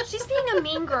 She's being a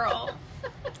mean girl.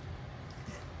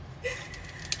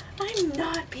 I'm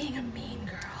not being a mean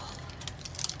girl.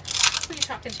 Who are you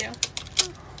talking to?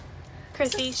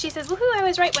 Chrissy, she says, woohoo, I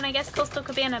was right when I guessed Coastal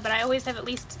Cabana, but I always have at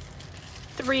least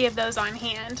 3 of those on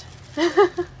hand.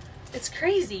 It's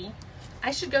crazy.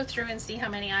 I should go through and see how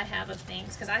many I have of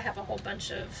things, because I have a whole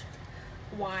bunch of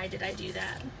why did I do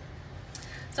that.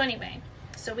 So anyway,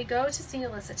 so we go to see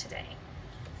Alyssa today,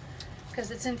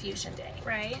 because it's infusion day.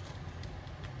 Right.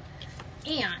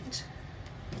 And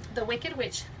the Wicked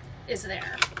Witch is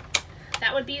there.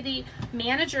 That would be the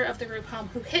manager of the group home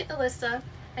who hit Alyssa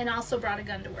and also brought a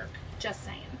gun to work. Just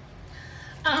saying.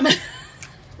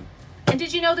 And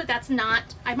did you know that that's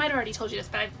not, I might have already told you this,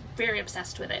 but I'm very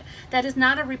obsessed with it. That is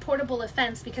not a reportable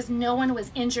offense because no one was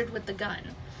injured with the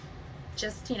gun.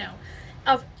 Just, you know,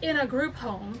 in a group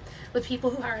home with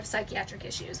people who have psychiatric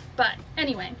issues. But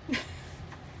anyway,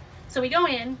 so we go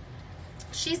in,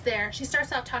 she's there, she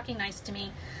starts out talking nice to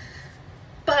me.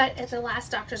 But at the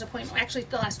last doctor's appointment, actually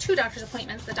the last 2 doctor's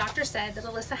appointments, the doctor said that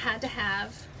Alyssa had to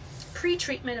have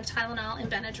pre-treatment of Tylenol and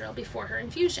Benadryl before her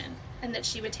infusion, and that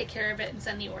she would take care of it and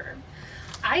send the order.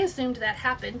 I assumed that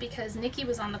happened because Nikki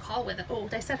was on the call with it. Oh,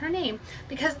 I said her name.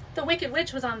 Because the Wicked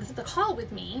Witch was on the call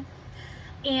with me,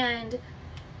 and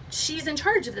she's in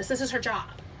charge of this. This is her job.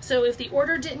 So if the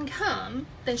order didn't come,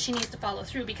 then she needs to follow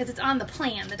through because it's on the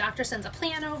plan. The doctor sends a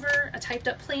plan over, a typed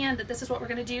up plan that this is what we're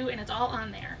going to do, and it's all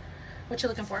on there. What you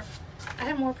looking for? I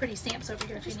have more pretty stamps over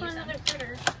here if you need them. Another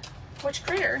critter. Which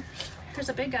critter? Here's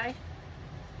a big guy.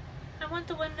 I want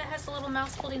the one that has the little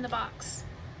mouse holding the box.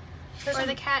 Or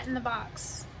the cat in the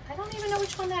box. I don't even know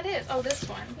which one that is. Oh, this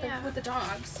one. Yeah. With the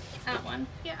dogs. That one.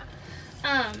 Yeah.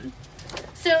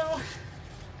 So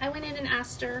I went in and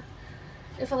asked her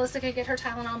if Alyssa could get her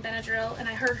Tylenol and Benadryl, and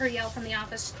I heard her yell from the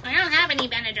office, I don't have any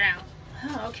Benadryl.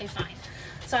 Oh, okay, fine.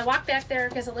 So I walked back there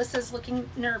because Alyssa's looking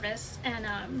nervous,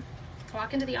 and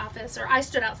walk into the office, or I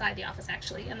stood outside the office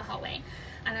actually in the hallway,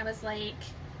 and I was like,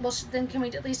 well, then can we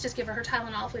at least just give her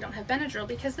Tylenol if we don't have Benadryl,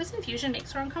 because this infusion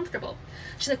makes her uncomfortable.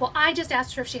 She's like, well, I just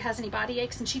asked her if she has any body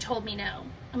aches, and she told me no.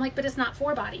 I'm like, but it's not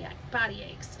for body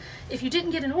aches. If you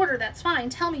didn't get an order, that's fine.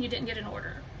 Tell me you didn't get an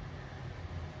order.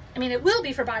 I mean, it will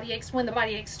be for body aches when the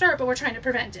body aches start, but we're trying to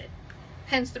prevent it.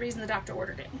 Hence the reason the doctor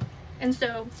ordered it. And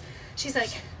so she's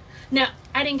like, no,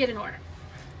 I didn't get an order.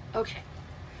 Okay.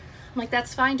 I'm like,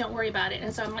 that's fine, don't worry about it.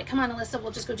 And so I'm like, come on, Alyssa,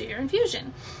 we'll just go do your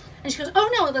infusion. And she goes, oh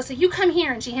no, Alyssa, you come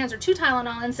here. And she hands her 2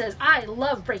 Tylenol and says, I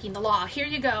love breaking the law. Here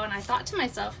you go. And I thought to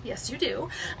myself, yes, you do.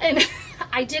 And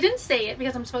I didn't say it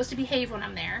because I'm supposed to behave when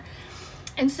I'm there.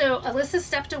 And so Alyssa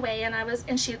stepped away, and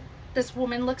this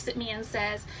woman looks at me and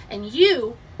says, and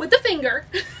you, with the finger,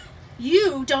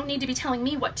 you don't need to be telling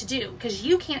me what to do, because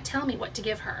you can't tell me what to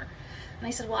give her. And I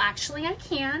said, well, actually I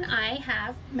can. I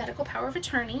have medical power of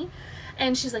attorney.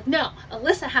 And she's like, no,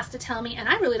 Alyssa has to tell me, and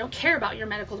I really don't care about your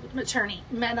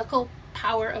medical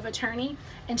power of attorney.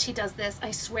 And she does this.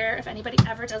 I swear, if anybody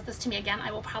ever does this to me again,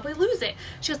 I will probably lose it.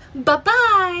 She goes,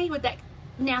 bye-bye, with that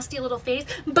nasty little face.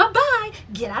 Bye-bye,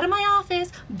 get out of my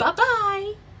office.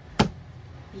 Bye-bye.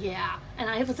 Yeah. And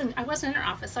I wasn't in her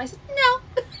office, so I said, no.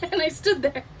 And I stood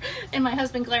there, and my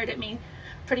husband glared at me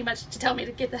pretty much to tell me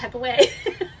to get the heck away.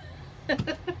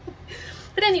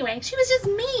 But anyway, she was just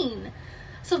mean.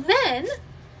 So then,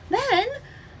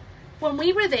 when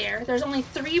we were there's only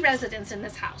 3 residents in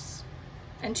this house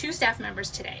and 2 staff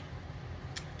members today.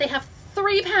 They have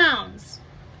 3 pounds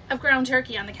of ground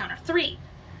turkey on the counter, 3,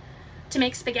 to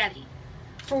make spaghetti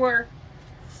for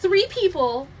 3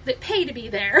 people that pay to be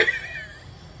there,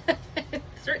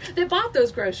 that bought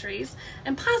those groceries,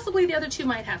 and possibly the other 2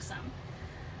 might have some.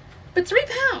 But 3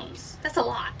 pounds, that's a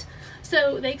lot.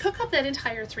 So they cook up that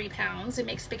entire 3 pounds and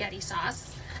make spaghetti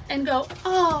sauce and go,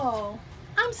 oh,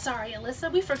 I'm sorry, Alyssa,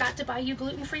 we forgot to buy you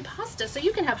gluten-free pasta, so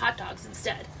you can have hot dogs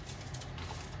instead.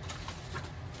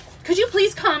 Could you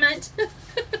please comment?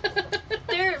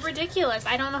 They're ridiculous.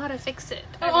 I don't know how to fix it.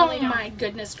 Oh my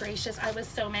goodness gracious, I was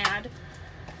so mad.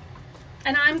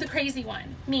 And I'm the crazy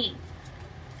one, me.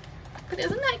 But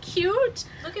isn't that cute?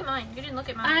 Look at mine. You didn't look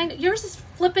at mine. Yours is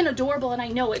flippin' adorable, and I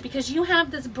know it, because you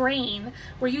have this brain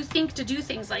where you think to do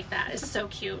things like that. It's so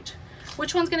cute.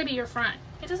 Which one's going to be your front?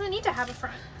 It doesn't need to have a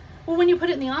front. Well, when you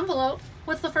put it in the envelope,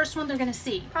 what's the first one they're going to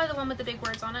see? Probably the one with the big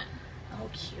words on it. Oh,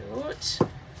 cute.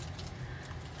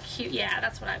 Cute. Yeah,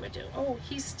 that's what I would do. Oh,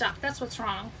 he's stuck. That's what's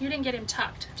wrong. You didn't get him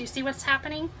tucked. Do you see what's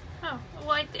happening? Oh,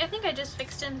 well, I think I just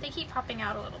fixed him. They keep popping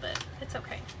out a little bit. It's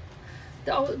okay.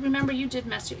 Oh, remember, you did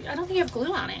mess with. I don't think you have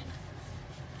glue on it.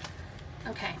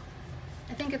 Okay.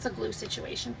 I think it's a glue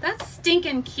situation. That's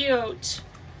stinking cute.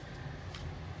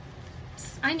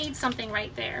 I need something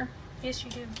right there. Yes,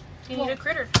 you do. You need a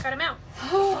critter. Cut him out.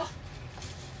 Oh,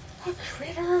 a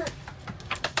critter.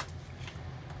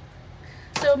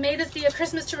 So may this be a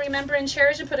Christmas to remember and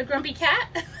cherish, and put a grumpy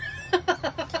cat?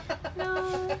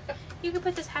 No. You can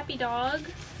put this happy dog.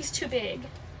 He's too big.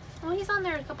 Well, he's on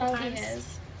there a couple times. He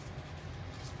is.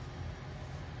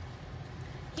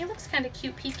 He looks kind of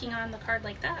cute peeking on the card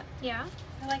like that. Yeah.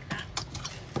 I like that.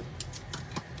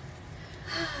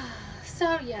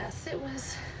 So, yes, it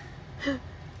was...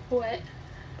 What?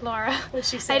 Laura, What'd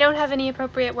she say? I don't have any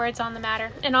appropriate words on the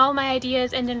matter, and all my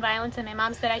ideas end in violence, and my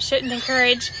mom said I shouldn't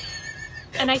encourage,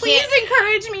 and I Please can't...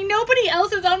 encourage me. Nobody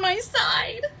else is on my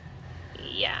side.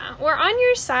 Yeah, we're on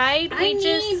your side. I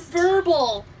need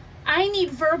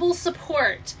verbal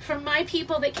support from my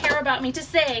people that care about me to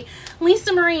say,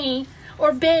 Lisa Marie,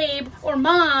 or Babe, or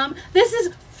Mom, this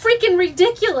is freaking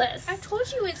ridiculous. I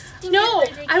told you it's stinking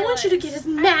ridiculous. I want you to get as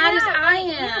mad as I am.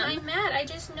 Yeah, I'm mad. I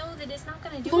just know that it's not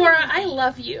going to do Laura, anything. I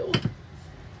love you.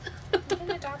 I'm going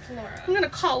to adopt Laura. I'm going to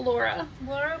call Laura.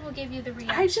 Laura will give you the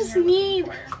reaction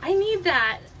I need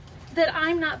that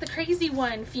I'm not the crazy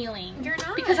one feeling. You're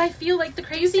not. Because I feel like the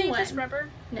crazy one. Just rubber?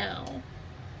 No.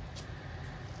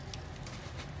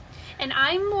 And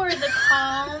I'm more the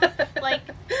calm, like...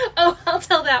 Oh, I'll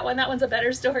tell that one. That one's a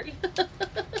better story.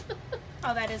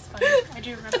 Oh, that is funny. I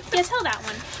do remember. Yeah, tell that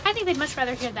one. I think they'd much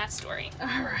rather hear that story.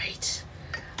 All right.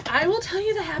 I will tell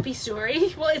you the happy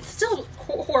story. Well, it's still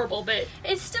horrible, but...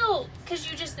 It's still, because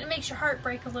it makes your heart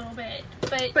break a little bit.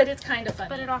 But it's kind of funny.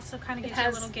 But it also kind of gives you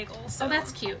a little giggle. So. Oh,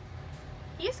 that's cute.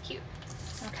 He is cute.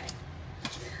 Okay.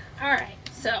 All right.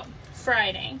 So,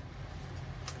 Friday.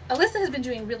 Alyssa has been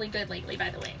doing really good lately, by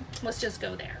the way. Let's just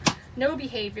go there. No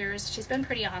behaviors. She's been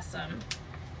pretty awesome.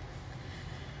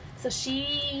 So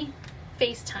she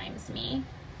FaceTimes me,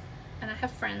 and I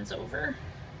have friends over.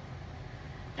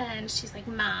 And she's like,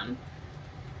 Mom,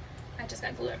 I just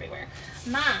got glue everywhere.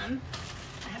 Mom,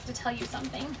 I have to tell you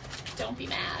something. Don't be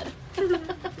mad. I'm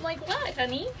like, what,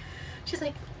 honey? She's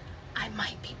like, I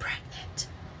might be pregnant.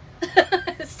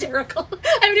 Hysterical.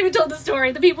 I haven't even told the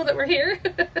story. The people that were here.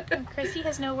 Chrissy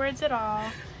has no words at all.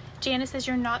 Janice says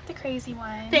you're not the crazy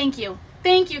one. Thank you.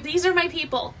 Thank you. These are my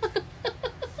people.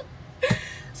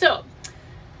 So,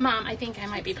 Mom, I think I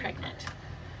might be pregnant.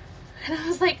 And I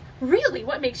was like, really?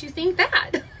 What makes you think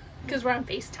that? Because we're on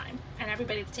FaceTime and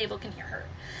everybody at the table can hear her.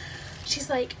 She's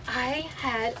like, I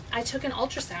took an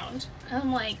ultrasound. And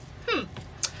I'm like,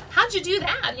 how'd you do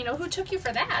that? You know, who took you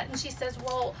for that? And she says,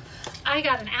 well, I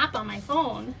got an app on my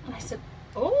phone. And I said,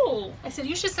 oh. I said,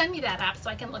 you should send me that app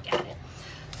so I can look at it.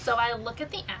 So I look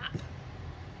at the app.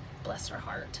 Bless her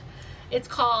heart. It's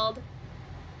called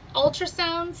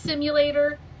Ultrasound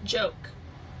Simulator Joke.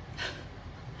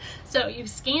 So you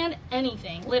scan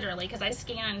anything, literally, because I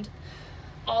scanned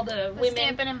all the women.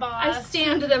 Stamp and emboss. I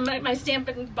stamped my stamp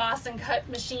and emboss and cut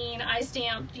machine. I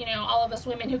stamped, you know, all of us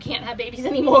women who can't have babies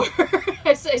anymore.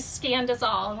 I scanned us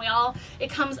all, and it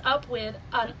comes up with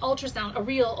an ultrasound, a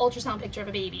real ultrasound picture of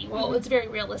a baby. Well, it's very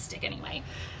realistic anyway.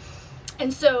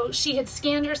 And so she had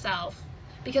scanned herself,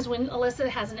 because when Alyssa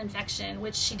has an infection,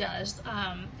 which she does,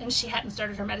 and she hadn't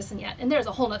started her medicine yet, and there's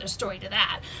a whole other story to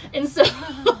that. And so,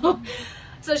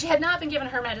 so she had not been given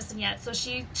her medicine yet. So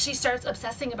she starts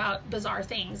obsessing about bizarre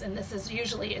things, and it's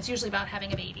usually about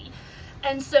having a baby.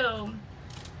 And so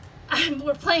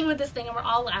we're playing with this thing, and we're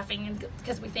all laughing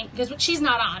because she's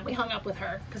not on. We hung up with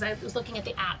her because I was looking at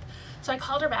the app. So I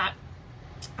called her back,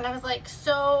 and I was like,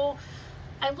 so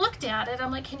I looked at it. I'm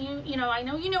like, can you know, I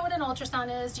know you know what an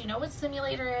ultrasound is. Do you know what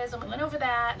simulator is? And we went over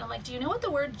that. And I'm like, do you know what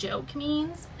the word joke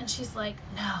means? And she's like,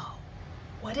 no.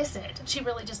 What is it? She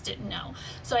really just didn't know.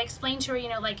 So I explained to her, you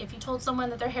know, like if you told someone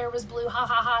that their hair was blue, ha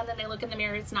ha ha, and then they look in the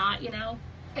mirror, it's not, you know,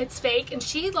 it's fake. And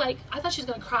she like, I thought she was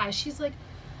going to cry. She's like,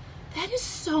 that is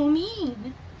so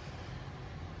mean.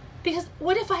 Because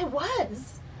what if I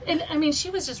was? And I mean, she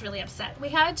was just really upset. We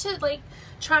had to like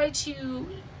try to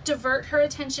divert her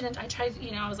attention, and I tried, you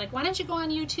know, I was like, why don't you go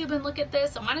on YouTube and look at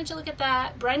this, and why don't you look at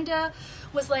that? Brenda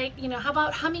was like, you know, how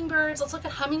about hummingbirds? Let's look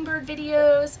at hummingbird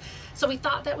videos. So we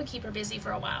thought that would keep her busy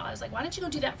for a while. I was like, why don't you go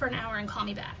do that for an hour and call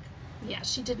me back? Yeah,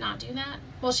 she did not do that.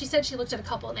 Well, she said she looked at a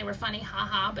couple and they were funny,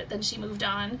 haha, but then she moved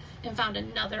on and found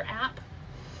another app.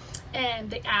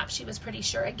 And the app, she was pretty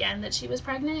sure again that she was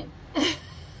pregnant.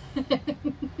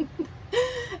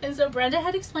 And so Brenda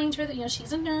had explained to her that, you know,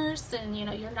 she's a nurse and, you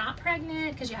know, you're not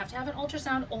pregnant because you have to have an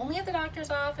ultrasound only at the doctor's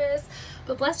office.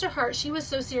 But bless her heart, she was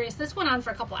so serious. This went on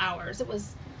for a couple hours.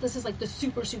 This is like the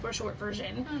super, super short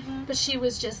version. Mm-hmm. But she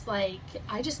was just like,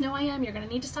 I just know I am. You're going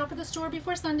to need to stop at the store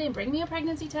before Sunday and bring me a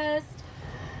pregnancy test.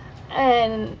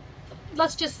 And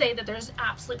let's just say that there's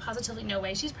absolutely positively no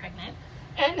way she's pregnant.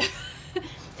 And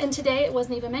and today it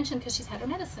wasn't even mentioned because she's had her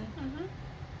medicine. Mm-hmm.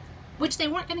 Which they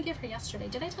weren't going to give her yesterday.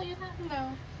 Did I tell you that?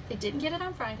 No. They didn't get it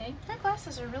on Friday. Her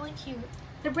glasses are really cute.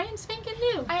 They're brand spanking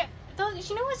new.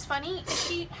 You know what's funny?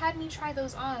 She had me try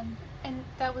those on, and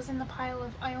that was in the pile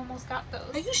of I almost got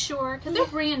those. Are you sure? Because they're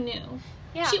brand new.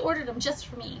 Yeah. She ordered them just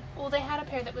for me. Well, they had a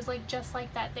pair that was like just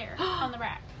like that there on the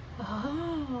rack.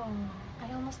 Oh.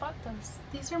 I almost bought those.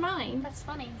 These are mine. That's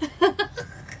funny.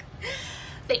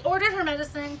 They ordered her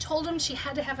medicine, told them she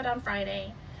had to have it on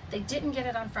Friday. They didn't get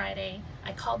it on Friday.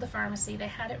 I called the pharmacy. They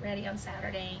had it ready on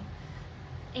Saturday.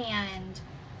 And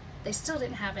they still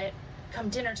didn't have it come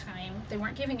dinner time. They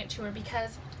weren't giving it to her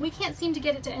because we can't seem to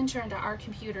get it to enter into our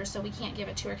computer, so we can't give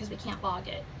it to her because we can't log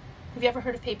it. Have you ever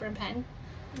heard of paper and pen?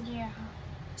 Yeah.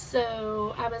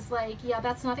 So I was like, yeah,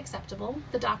 that's not acceptable.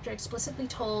 The doctor explicitly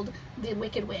told the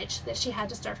Wicked Witch that she had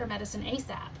to start her medicine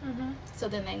ASAP. Mm-hmm. So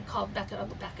then they called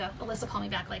Alyssa called me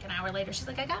back like an hour later. She's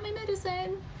like, I got my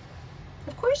medicine.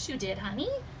 Of course you did, honey.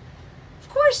 Of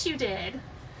course you did.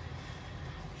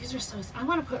 These are so... I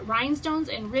want to put rhinestones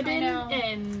and ribbon,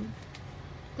 and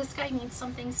this guy needs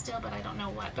something still, but I don't know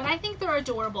what. But I think they're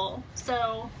adorable,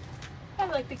 so... I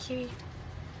like the kitty.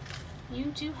 You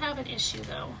do have an issue,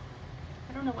 though.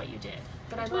 I don't know what you did,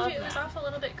 but I love that. It was off a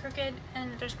little bit crooked,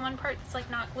 and there's one part that's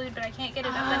like not glued, but I can't get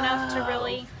it up enough to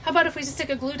really... How about if we just stick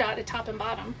a glue dot at top and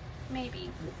bottom? Maybe.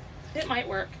 It might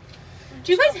work.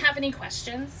 Do you guys have any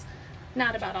questions?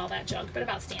 Not about all that junk, but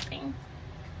about stamping.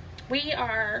 We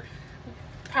are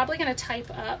probably going to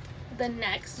type up the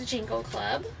next Jingle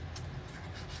Club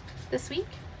this week.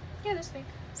 Yeah, this week.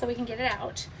 So we can get it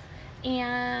out.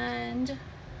 And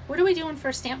what are we doing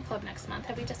for Stamp Club next month?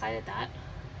 Have we decided that?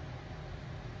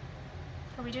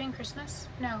 Are we doing Christmas?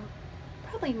 No.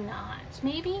 Probably not.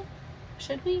 Maybe?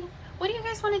 Should we? What do you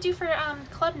guys want to do for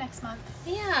club next month?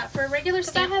 Yeah, for a regular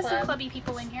Stamp Club. Because I have some clubby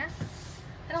people in here.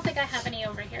 I don't think I have any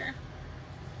over here.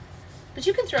 But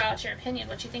you can throw out your opinion,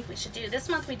 what you think we should do. This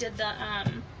month we did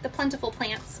the Plentiful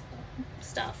Plants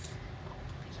stuff.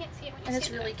 I can't see it when you and see it's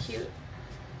it. really cute.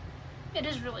 It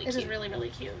is really cute. It is really, really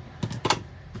cute.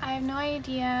 I have no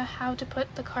idea how to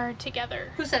put the card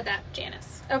together. Who said that?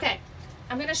 Janice. Okay.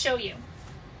 I'm going to show you.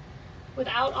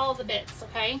 Without all the bits,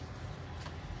 okay?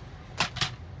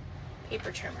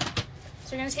 Paper trimmer.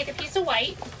 So you're going to take a piece of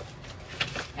white,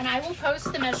 and I will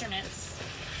post the measurements.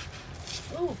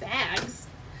 Ooh, bags.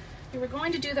 You were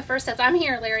going to do the first sets. I'm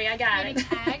here, Larry. I got it.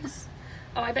 Tags?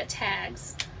 Oh, I bet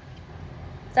tags.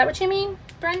 Is that what you mean,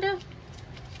 Brenda?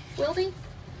 Wildy?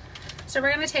 So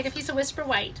we're going to take a piece of Whisper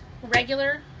White,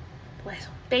 regular,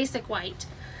 basic white,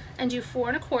 and do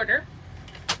 4 1/4.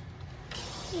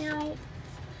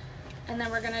 And then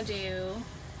we're gonna do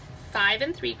 5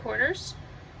 3/4,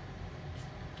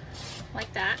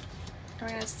 like that. And we're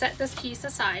gonna set this piece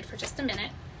aside for just a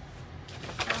minute.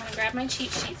 I'm gonna grab my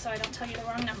cheat sheet so I don't tell you the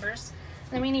wrong numbers.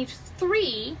 And then we need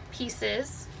 3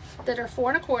 pieces that are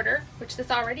 4 1/4, which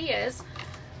this already is,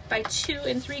 by 2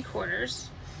 3/4.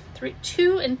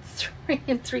 2 3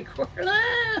 3/4.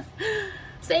 Ah!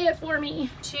 Say it for me.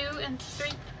 2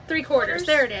 3/4.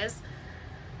 There it is.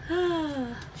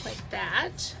 Like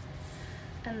that.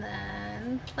 And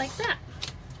then like that.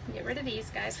 Get rid of these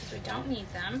guys because we don't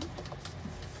need them.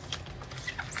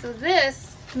 So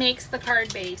this makes the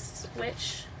card base,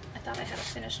 which I thought I had a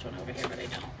finished one over here, but I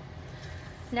don't.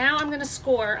 Now I'm going to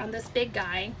score on this big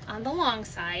guy on the long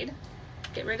side.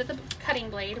 Get rid of the cutting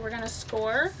blade. We're going to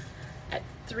score at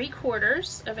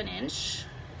 3/4 of an inch.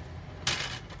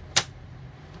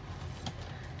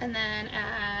 And then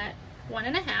at 1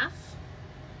 1/2.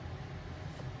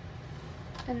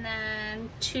 And then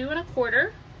 2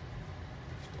 1/4.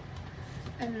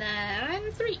 And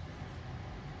then 3.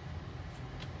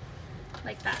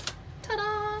 Like that.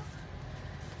 Ta-da!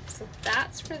 So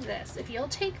that's for this. If you'll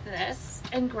take this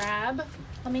and grab,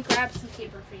 let me grab some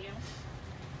paper for you.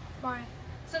 Why?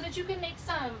 So that you can make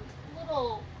some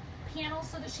little panels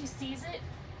so that she sees it.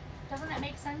 Doesn't that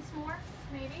make sense more?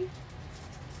 Maybe?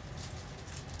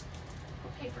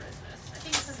 What paper is this? I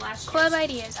think this is last year's. Club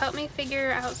ideas. Help me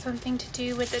figure out something to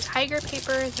do with the tiger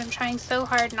papers I'm trying so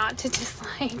hard not to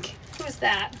dislike. Who is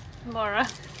that? Laura.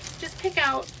 Just pick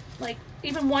out like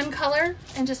even one color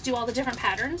and just do all the different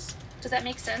patterns. Does that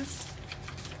make sense?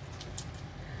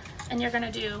 And you're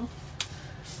gonna do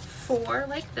 4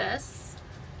 like this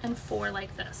and 4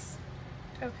 like this.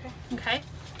 Okay. Okay?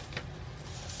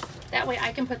 That way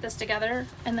I can put this together,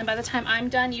 and then by the time I'm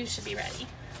done, you should be ready.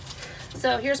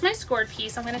 So here's my scored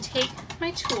piece. I'm gonna take my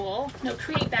tool. No,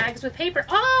 create bags with paper.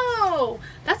 Oh,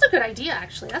 that's a good idea,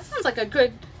 actually. That sounds like a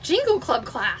good Jingle Club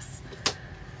class.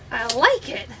 I like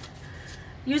it.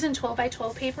 Using 12 by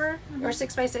 12 paper or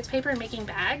 6 by 6 paper and making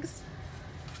bags.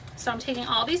 So I'm taking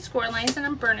all these score lines and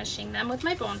I'm burnishing them with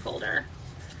my bone folder.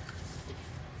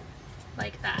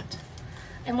 Like that.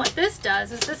 And what this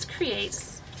does is this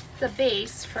creates the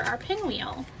base for our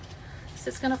pinwheel. So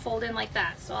it's gonna fold in like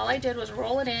that. So all I did was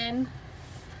roll it in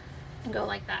and go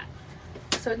like that.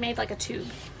 So it made like a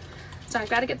tube. So I've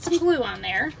got to get some glue on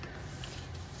there.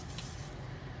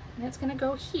 And it's gonna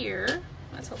go here.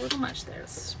 That's a little much there.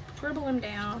 Scribble them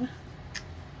down.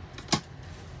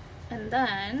 And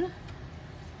then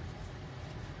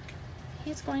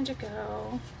he's going to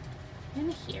go in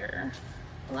here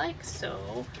like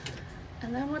so.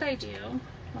 And then what I do,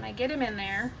 when I get him in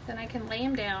there, then I can lay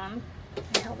him down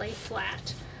and he'll lay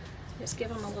flat. Just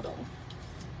give him a little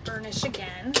burnish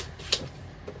again.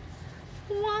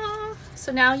 Wah.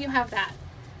 So now you have that.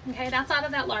 Okay, that's out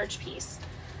of that large piece.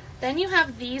 Then you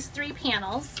have these 3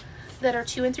 panels that are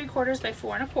 2 3/4 by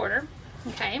 4 1/4.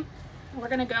 Okay, we're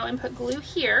gonna go and put glue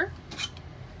here.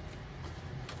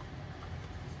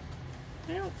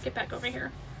 Get back over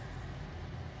here.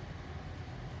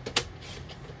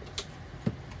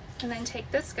 And then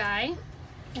take this guy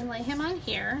and lay him on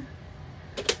here.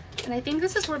 And I think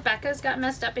this is where Becca's got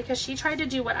messed up because she tried to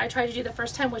do what I tried to do the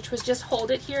first time, which was just hold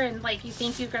it here and like you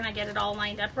think you're gonna get it all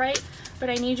lined up right, but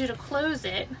I need you to close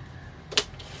it.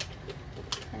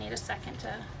 I need a second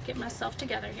to get myself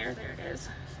together here. There it is.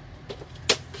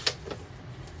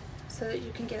 So that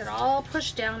you can get it all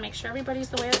pushed down, make sure everybody's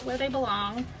the way where they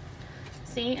belong.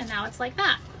 See, and now it's like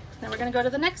that. Then we're gonna go to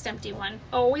the next empty one.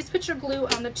 Always put your glue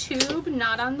on the tube,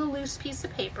 not on the loose piece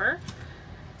of paper,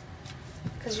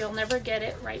 because you'll never get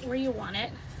it right where you want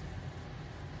it.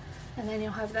 And then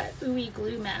you'll have that ooey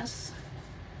glue mess.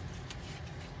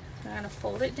 So I'm gonna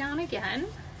fold it down again.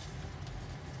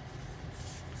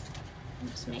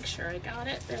 Just make sure I got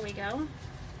it. There we go.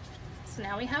 So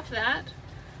now we have that.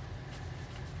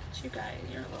 You guys,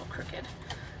 you're a little crooked.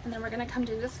 And then we're gonna come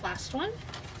do this last one.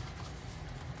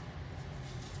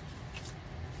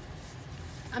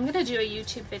 I'm gonna do a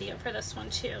YouTube video for this one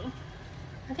too.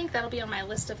 I think that'll be on my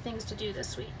list of things to do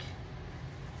this week.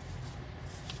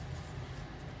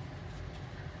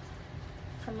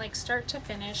 From like start to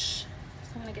finish.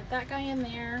 So I'm gonna get that guy in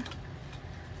there.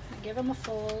 I'm gonna give him a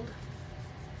fold.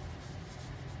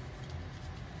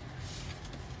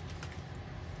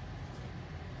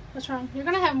 What's wrong? You're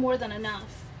gonna have more than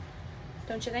enough,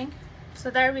 don't you think? So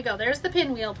there we go. There's the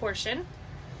pinwheel portion.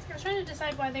 I was trying to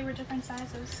decide why they were different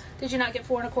sizes. Did you not get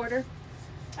 4 1/4?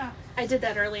 Oh. I did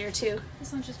that earlier too.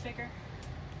 This one's just bigger.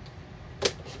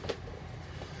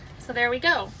 So there we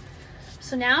go.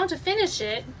 So now to finish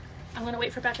it, I'm gonna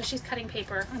wait for Becca. She's cutting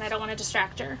paper and I don't want to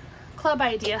distract her. club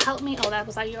idea. Help me. Oh, that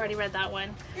was, you already read that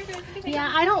one. You're good.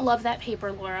 Yeah, I don't love that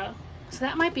paper, Laura. So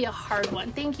that might be a hard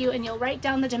one. Thank you. And you'll write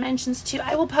down the dimensions too.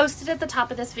 I will post it at the top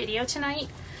of this video tonight.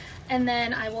 And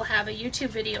then I will have a YouTube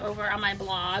video over on my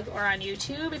blog or on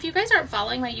YouTube. If you guys aren't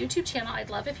following my YouTube channel, I'd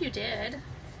love if you did.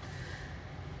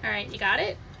 All right, you got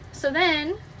it? So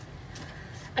then,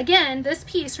 again, this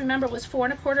piece, remember, was 4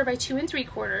 1/4 by 2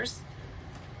 3/4.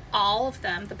 All of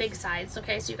them, the big sides,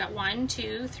 okay? So you got 1,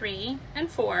 2, 3,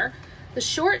 and 4. The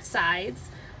short sides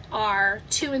are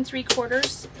 2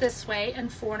 3/4 this way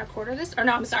and 4 1/4 this, or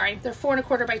no, I'm sorry, they're 4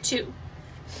 1/4 by 2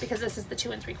 because this is the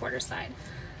 2 3/4 side.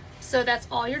 So that's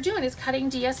all you're doing is cutting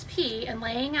DSP and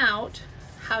laying out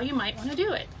how you might want to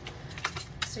do it.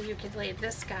 So you could lay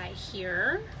this guy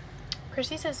here.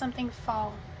 Chrissy says something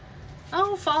fall.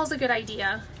 Oh, fall's a good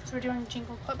idea. So we're doing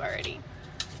Jingle Club already.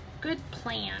 Good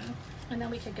plan. And then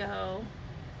we could go,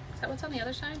 is that what's on the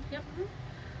other side? Yep.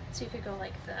 So you could go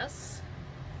like this.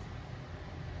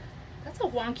 That's a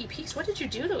wonky piece. What did you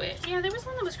do to it? Yeah, there was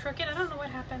one that was crooked. I don't know what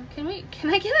happened. Can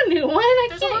I get a new one?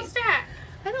 There's a whole stack.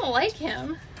 I don't like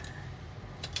him.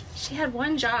 She had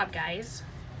one job, guys.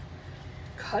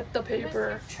 Cut the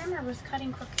paper. The trimmer was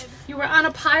cutting crooked. You were on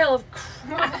a pile of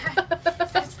crap.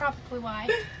 That's probably why.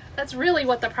 That's really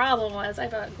what the problem was. I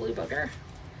have a glue booger.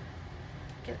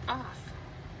 Get off.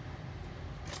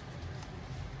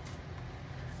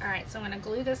 All right, so I'm gonna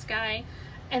glue this guy.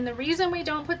 And the reason we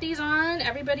don't put these on,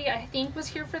 everybody I think was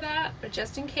here for that, but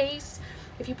just in case,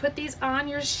 if you put these on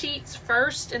your sheets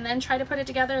first and then try to put it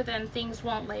together, then things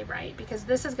won't lay right because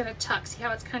this is gonna tuck. See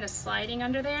how it's kind of sliding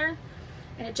under there?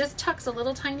 And it just tucks a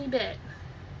little tiny bit.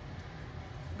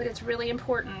 But it's really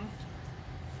important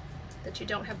that you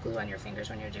don't have glue on your fingers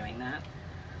when you're doing that.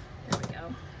 There we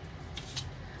go.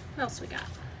 What else we got?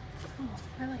 Oh,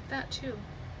 I like that too.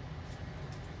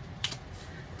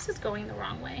 This is going the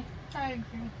wrong way. I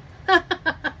agree.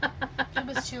 It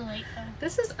was too late though.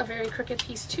 This is a very crooked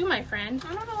piece too, my friend.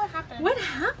 I don't know what happened. What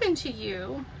happened to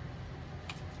you?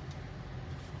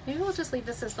 Maybe we'll just leave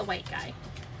this as the white guy.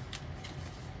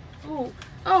 Ooh.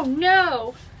 Oh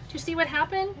no! Do you see what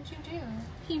happened? What did you do?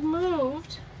 He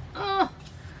moved. Oh,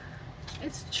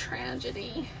 it's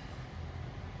tragedy.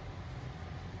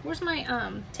 Where's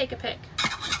my, take a pic?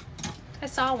 I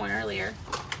saw one earlier.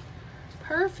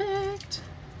 Perfect.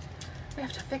 We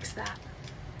have to fix that.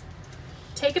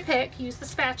 Take a pic, use the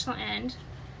spatula end,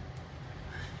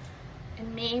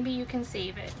 and maybe you can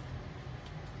save it.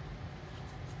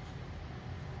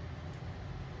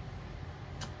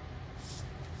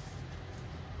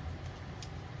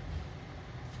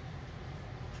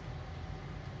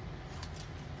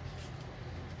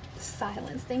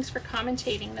 Silence. Thanks for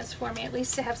commentating this for me, at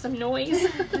least to have some noise.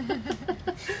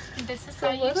 This is how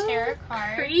you tear a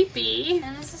card. Creepy.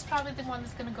 And this is probably the one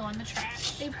that's going to go in the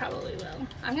trash. They probably will.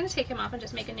 I'm going to take him off and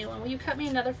just make a new one. Will you cut me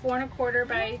another 4 1/4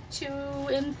 by 2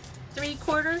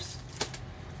 3/4?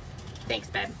 Thanks,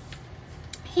 babe.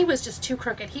 He was just too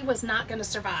crooked. He was not going to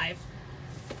survive.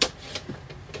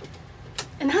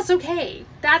 And that's okay.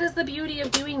 That is the beauty of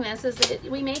doing this, is that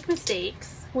we make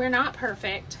mistakes. We're not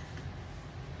perfect,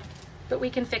 but we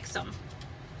can fix them.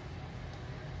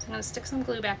 So I'm going to stick some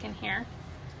glue back in here.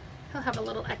 He'll have a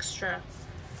little extra.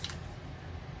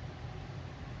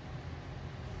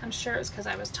 I'm sure it was because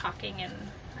I was talking and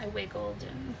I wiggled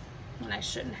and when I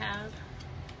shouldn't have.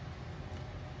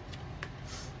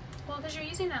 Well, because you're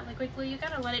using that liquid glue, you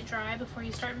gotta let it dry before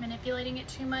you start manipulating it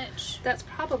too much. That's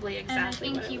probably exactly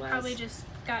and I what think it you was. probably just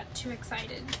got too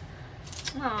excited.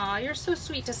 Aw, you're so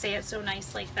sweet to say it so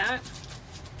nice like that.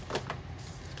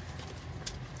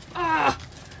 Ah,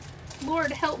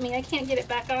 Lord help me, I can't get it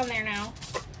back on there now.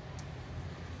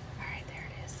 All right, there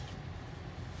it is.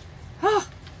 Oh,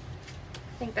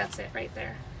 I think that's it right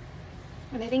there.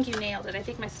 And I think you nailed it. I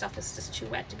think my stuff is just too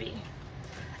wet to be.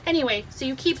 Anyway, so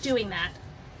you keep doing that.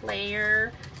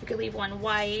 Layer, you could leave one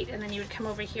white, and then you would come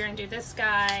over here and do this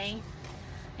guy.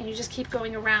 And you just keep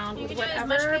going around with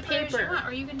whatever paper. As you want,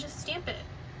 or you can just stamp it.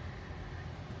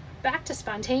 Back to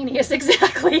spontaneous,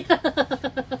 exactly.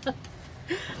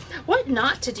 What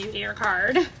not to do to your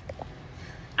card.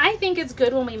 I think it's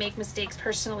good when we make mistakes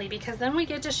personally, because then we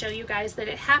get to show you guys that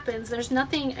it happens. There's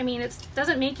nothing, I mean, it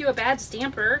doesn't make you a bad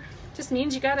stamper. It just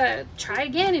means you gotta try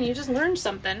again and you just learned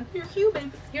something. You're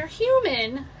human. You're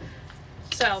human.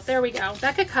 So there we go.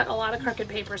 That could cut a lot of crooked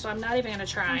paper, so I'm not even gonna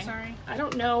try. I'm sorry. I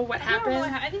don't know what happened.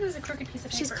 I think it was a crooked piece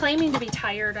of paper. She's claiming to be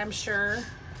tired, I'm sure.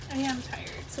 I am tired.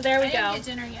 So there we go. I didn't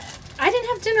get dinner yet. I didn't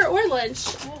have dinner or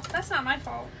lunch. Well, that's not my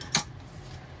fault.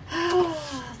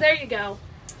 There you go.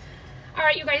 All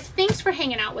right, you guys, thanks for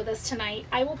hanging out with us tonight.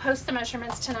 I will post the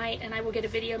measurements tonight, and I will get a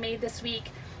video made this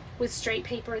week with straight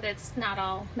paper that's not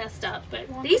all messed up. But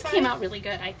Well, these came out really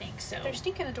good, I think. So They're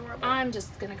stinking adorable. I'm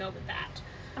just going to go with that.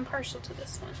 I'm partial to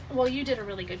this one. Well, you did a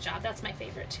really good job. That's my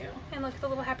favorite too. And look, the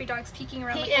little happy dog's peeking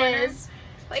around He the corner. is.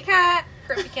 Like, cat.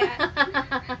 Grumpy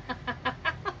cat.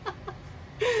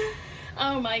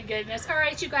 Oh my goodness. All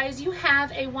right, you guys, you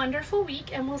have a wonderful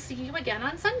week, and we'll see you again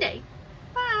on Sunday.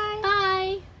 Bye.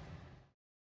 Bye.